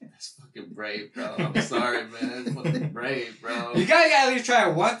 That's fucking brave, bro. I'm sorry, man. Fucking brave, bro. You gotta at least try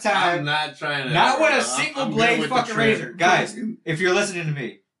it one time. I'm not trying to. Not with a single blade fucking razor. Guys, if you're listening to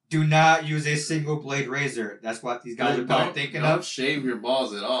me, do not use a single blade razor. That's what these guys are probably thinking don't of. shave your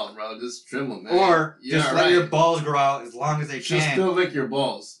balls at all, bro. Just trim them, man. Or just let your balls grow out as long as they Just can. still lick your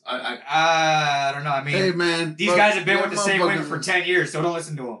balls. I don't know. I mean, hey, man, these guys have been with the same women for 10 years, so don't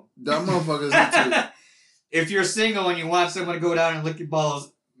listen to them. Dumb motherfuckers into it. If you're single and you want someone to go down and lick your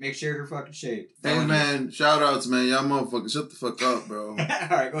balls, make sure they're fucking shaved. Hey, man, shout outs, man. Y'all motherfuckers, shut the fuck up, bro.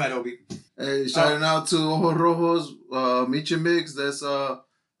 Alright, go ahead, Obi. Hey, shouting out to Ojo Rojos, Michi Mix. That's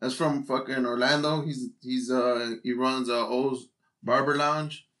from fucking Orlando. He runs O's Barber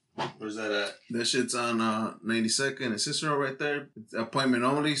Lounge. Where's that at? That shit's on 92nd and Cicero right there. It's appointment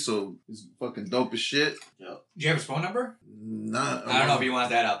only, so it's fucking dope as shit. Yep. Do you have his phone number? Not. I don't know if you want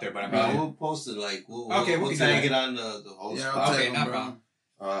that out there, but I mean, We'll post it we'll can tag do it on the host. Yeah, I'll Okay, tag no him, bro. problem.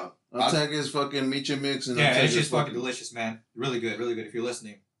 I'll tag his fucking Michi Mix and Yeah, I'll tag it's his just fucking delicious, man. Really good, really good. If you're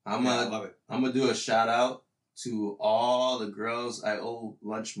listening, I love it. I'm gonna do a shout out to all the girls I owe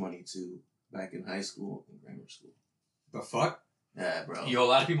lunch money to back in high school and grammar school. The fuck? Yeah, bro. You owe a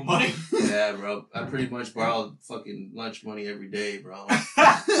lot of people money. Yeah, bro. I pretty much borrowed fucking lunch money every day, bro.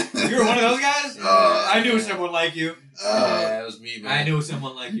 You were one of those guys? I knew someone like you. Yeah, it was me, man. I knew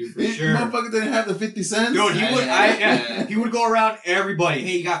someone like you for This sure. motherfucker didn't have the 50 cents. Dude, he would. Yeah. He would go around everybody.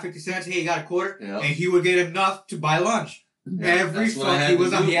 Hey, you got 50 cents. Hey, you got a quarter, Yep. and he would get enough to buy lunch. Every That's what I fuck had he to was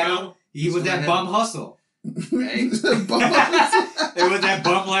do, on. bro. He was that bum hustle. Hey. It was that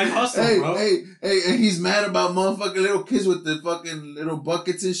bum life hustle, bro. Hey, and he's mad about motherfucking little kids with the fucking little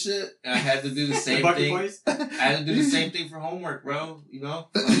buckets and shit. I had to do the same Bucket thing. boys? I had to do the same thing for homework, bro. You know?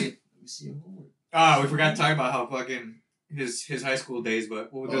 Like, let me see your homework. Oh, we forgot to talk about how fucking his high school days,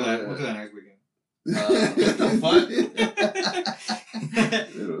 but we'll do that. Yeah. We'll do that next weekend. What the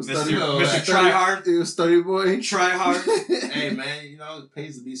Mr. Try Hard. You study boy. Try hard. Hey, man, you know, it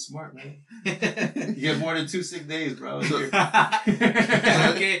pays to be smart, man. You get more than 2 sick days, bro. Okay.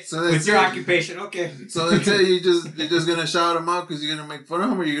 So With that's your it. occupation, okay. So they tell you you're just gonna shout him out because you're gonna make fun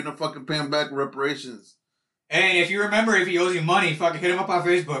of him, or you're gonna fucking pay him back reparations. And if you remember, if he owes you money, fucking hit him up on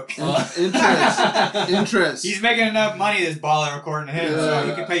Facebook. Interest. He's making enough money, this baller, according to him, so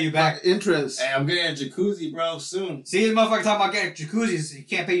he can pay you back. Interest. Hey, I'm getting a jacuzzi, bro, soon. See, this motherfucker talking about getting jacuzzis, he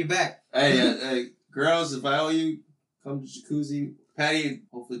can't pay you back. Hey, girls, if I owe you, come to jacuzzi. Patty,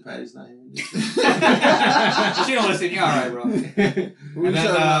 hopefully Patty's not here. She don't listen, you're alright, bro. And then,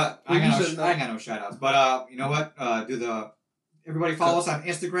 I got no shout outs. But, you know what? Everybody follow us on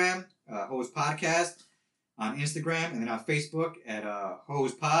Instagram, Hose Podcast. On Instagram, and then on Facebook at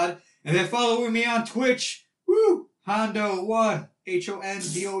Hose Pod. And then follow me on Twitch. Woo! Hondo1.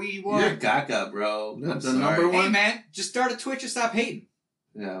 HONDOE1. You're gaga, bro. The I'm sorry. number one? Hey, man, just start a Twitch and stop hating.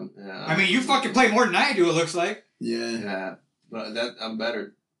 Yeah. I mean, you fucking play more than I do, it looks like. Yeah. Yeah, but I'm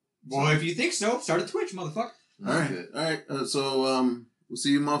better. Well, if you think so, start a Twitch, motherfucker. All right. So we'll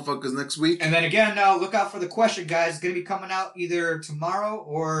see you motherfuckers next week. And then again, look out for the question, guys. It's going to be coming out either tomorrow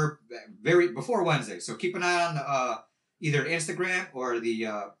or before Wednesday. So keep an eye on either Instagram or the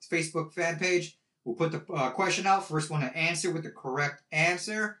Facebook fan page. We'll put the question out. First one to answer with the correct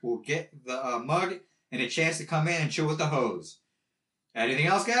answer will get the mug and a chance to come in and chill with the hose. Anything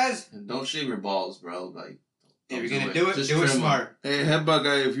else, guys? And don't shave your balls, bro. Like, If you're going to do it, Just do it trim smart. Hey, headbutt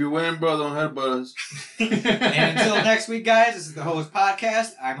guy, if you win, bro, don't headbutt us. And until next week, guys, this is the Hose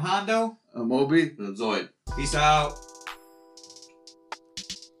Podcast. I'm Hondo. I'm Obi. The Zoid. Peace out.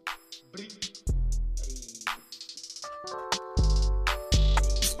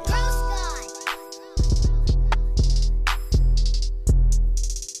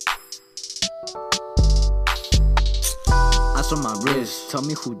 Ice on my wrist, tell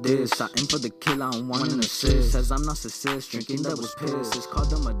me who this. I aim for the kill, I don't want an assist. Says I'm narcissist, drinking that was piss. It's called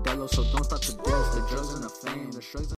the Modelo, so don't stop to diss. The drugs and the fame, the shrugs.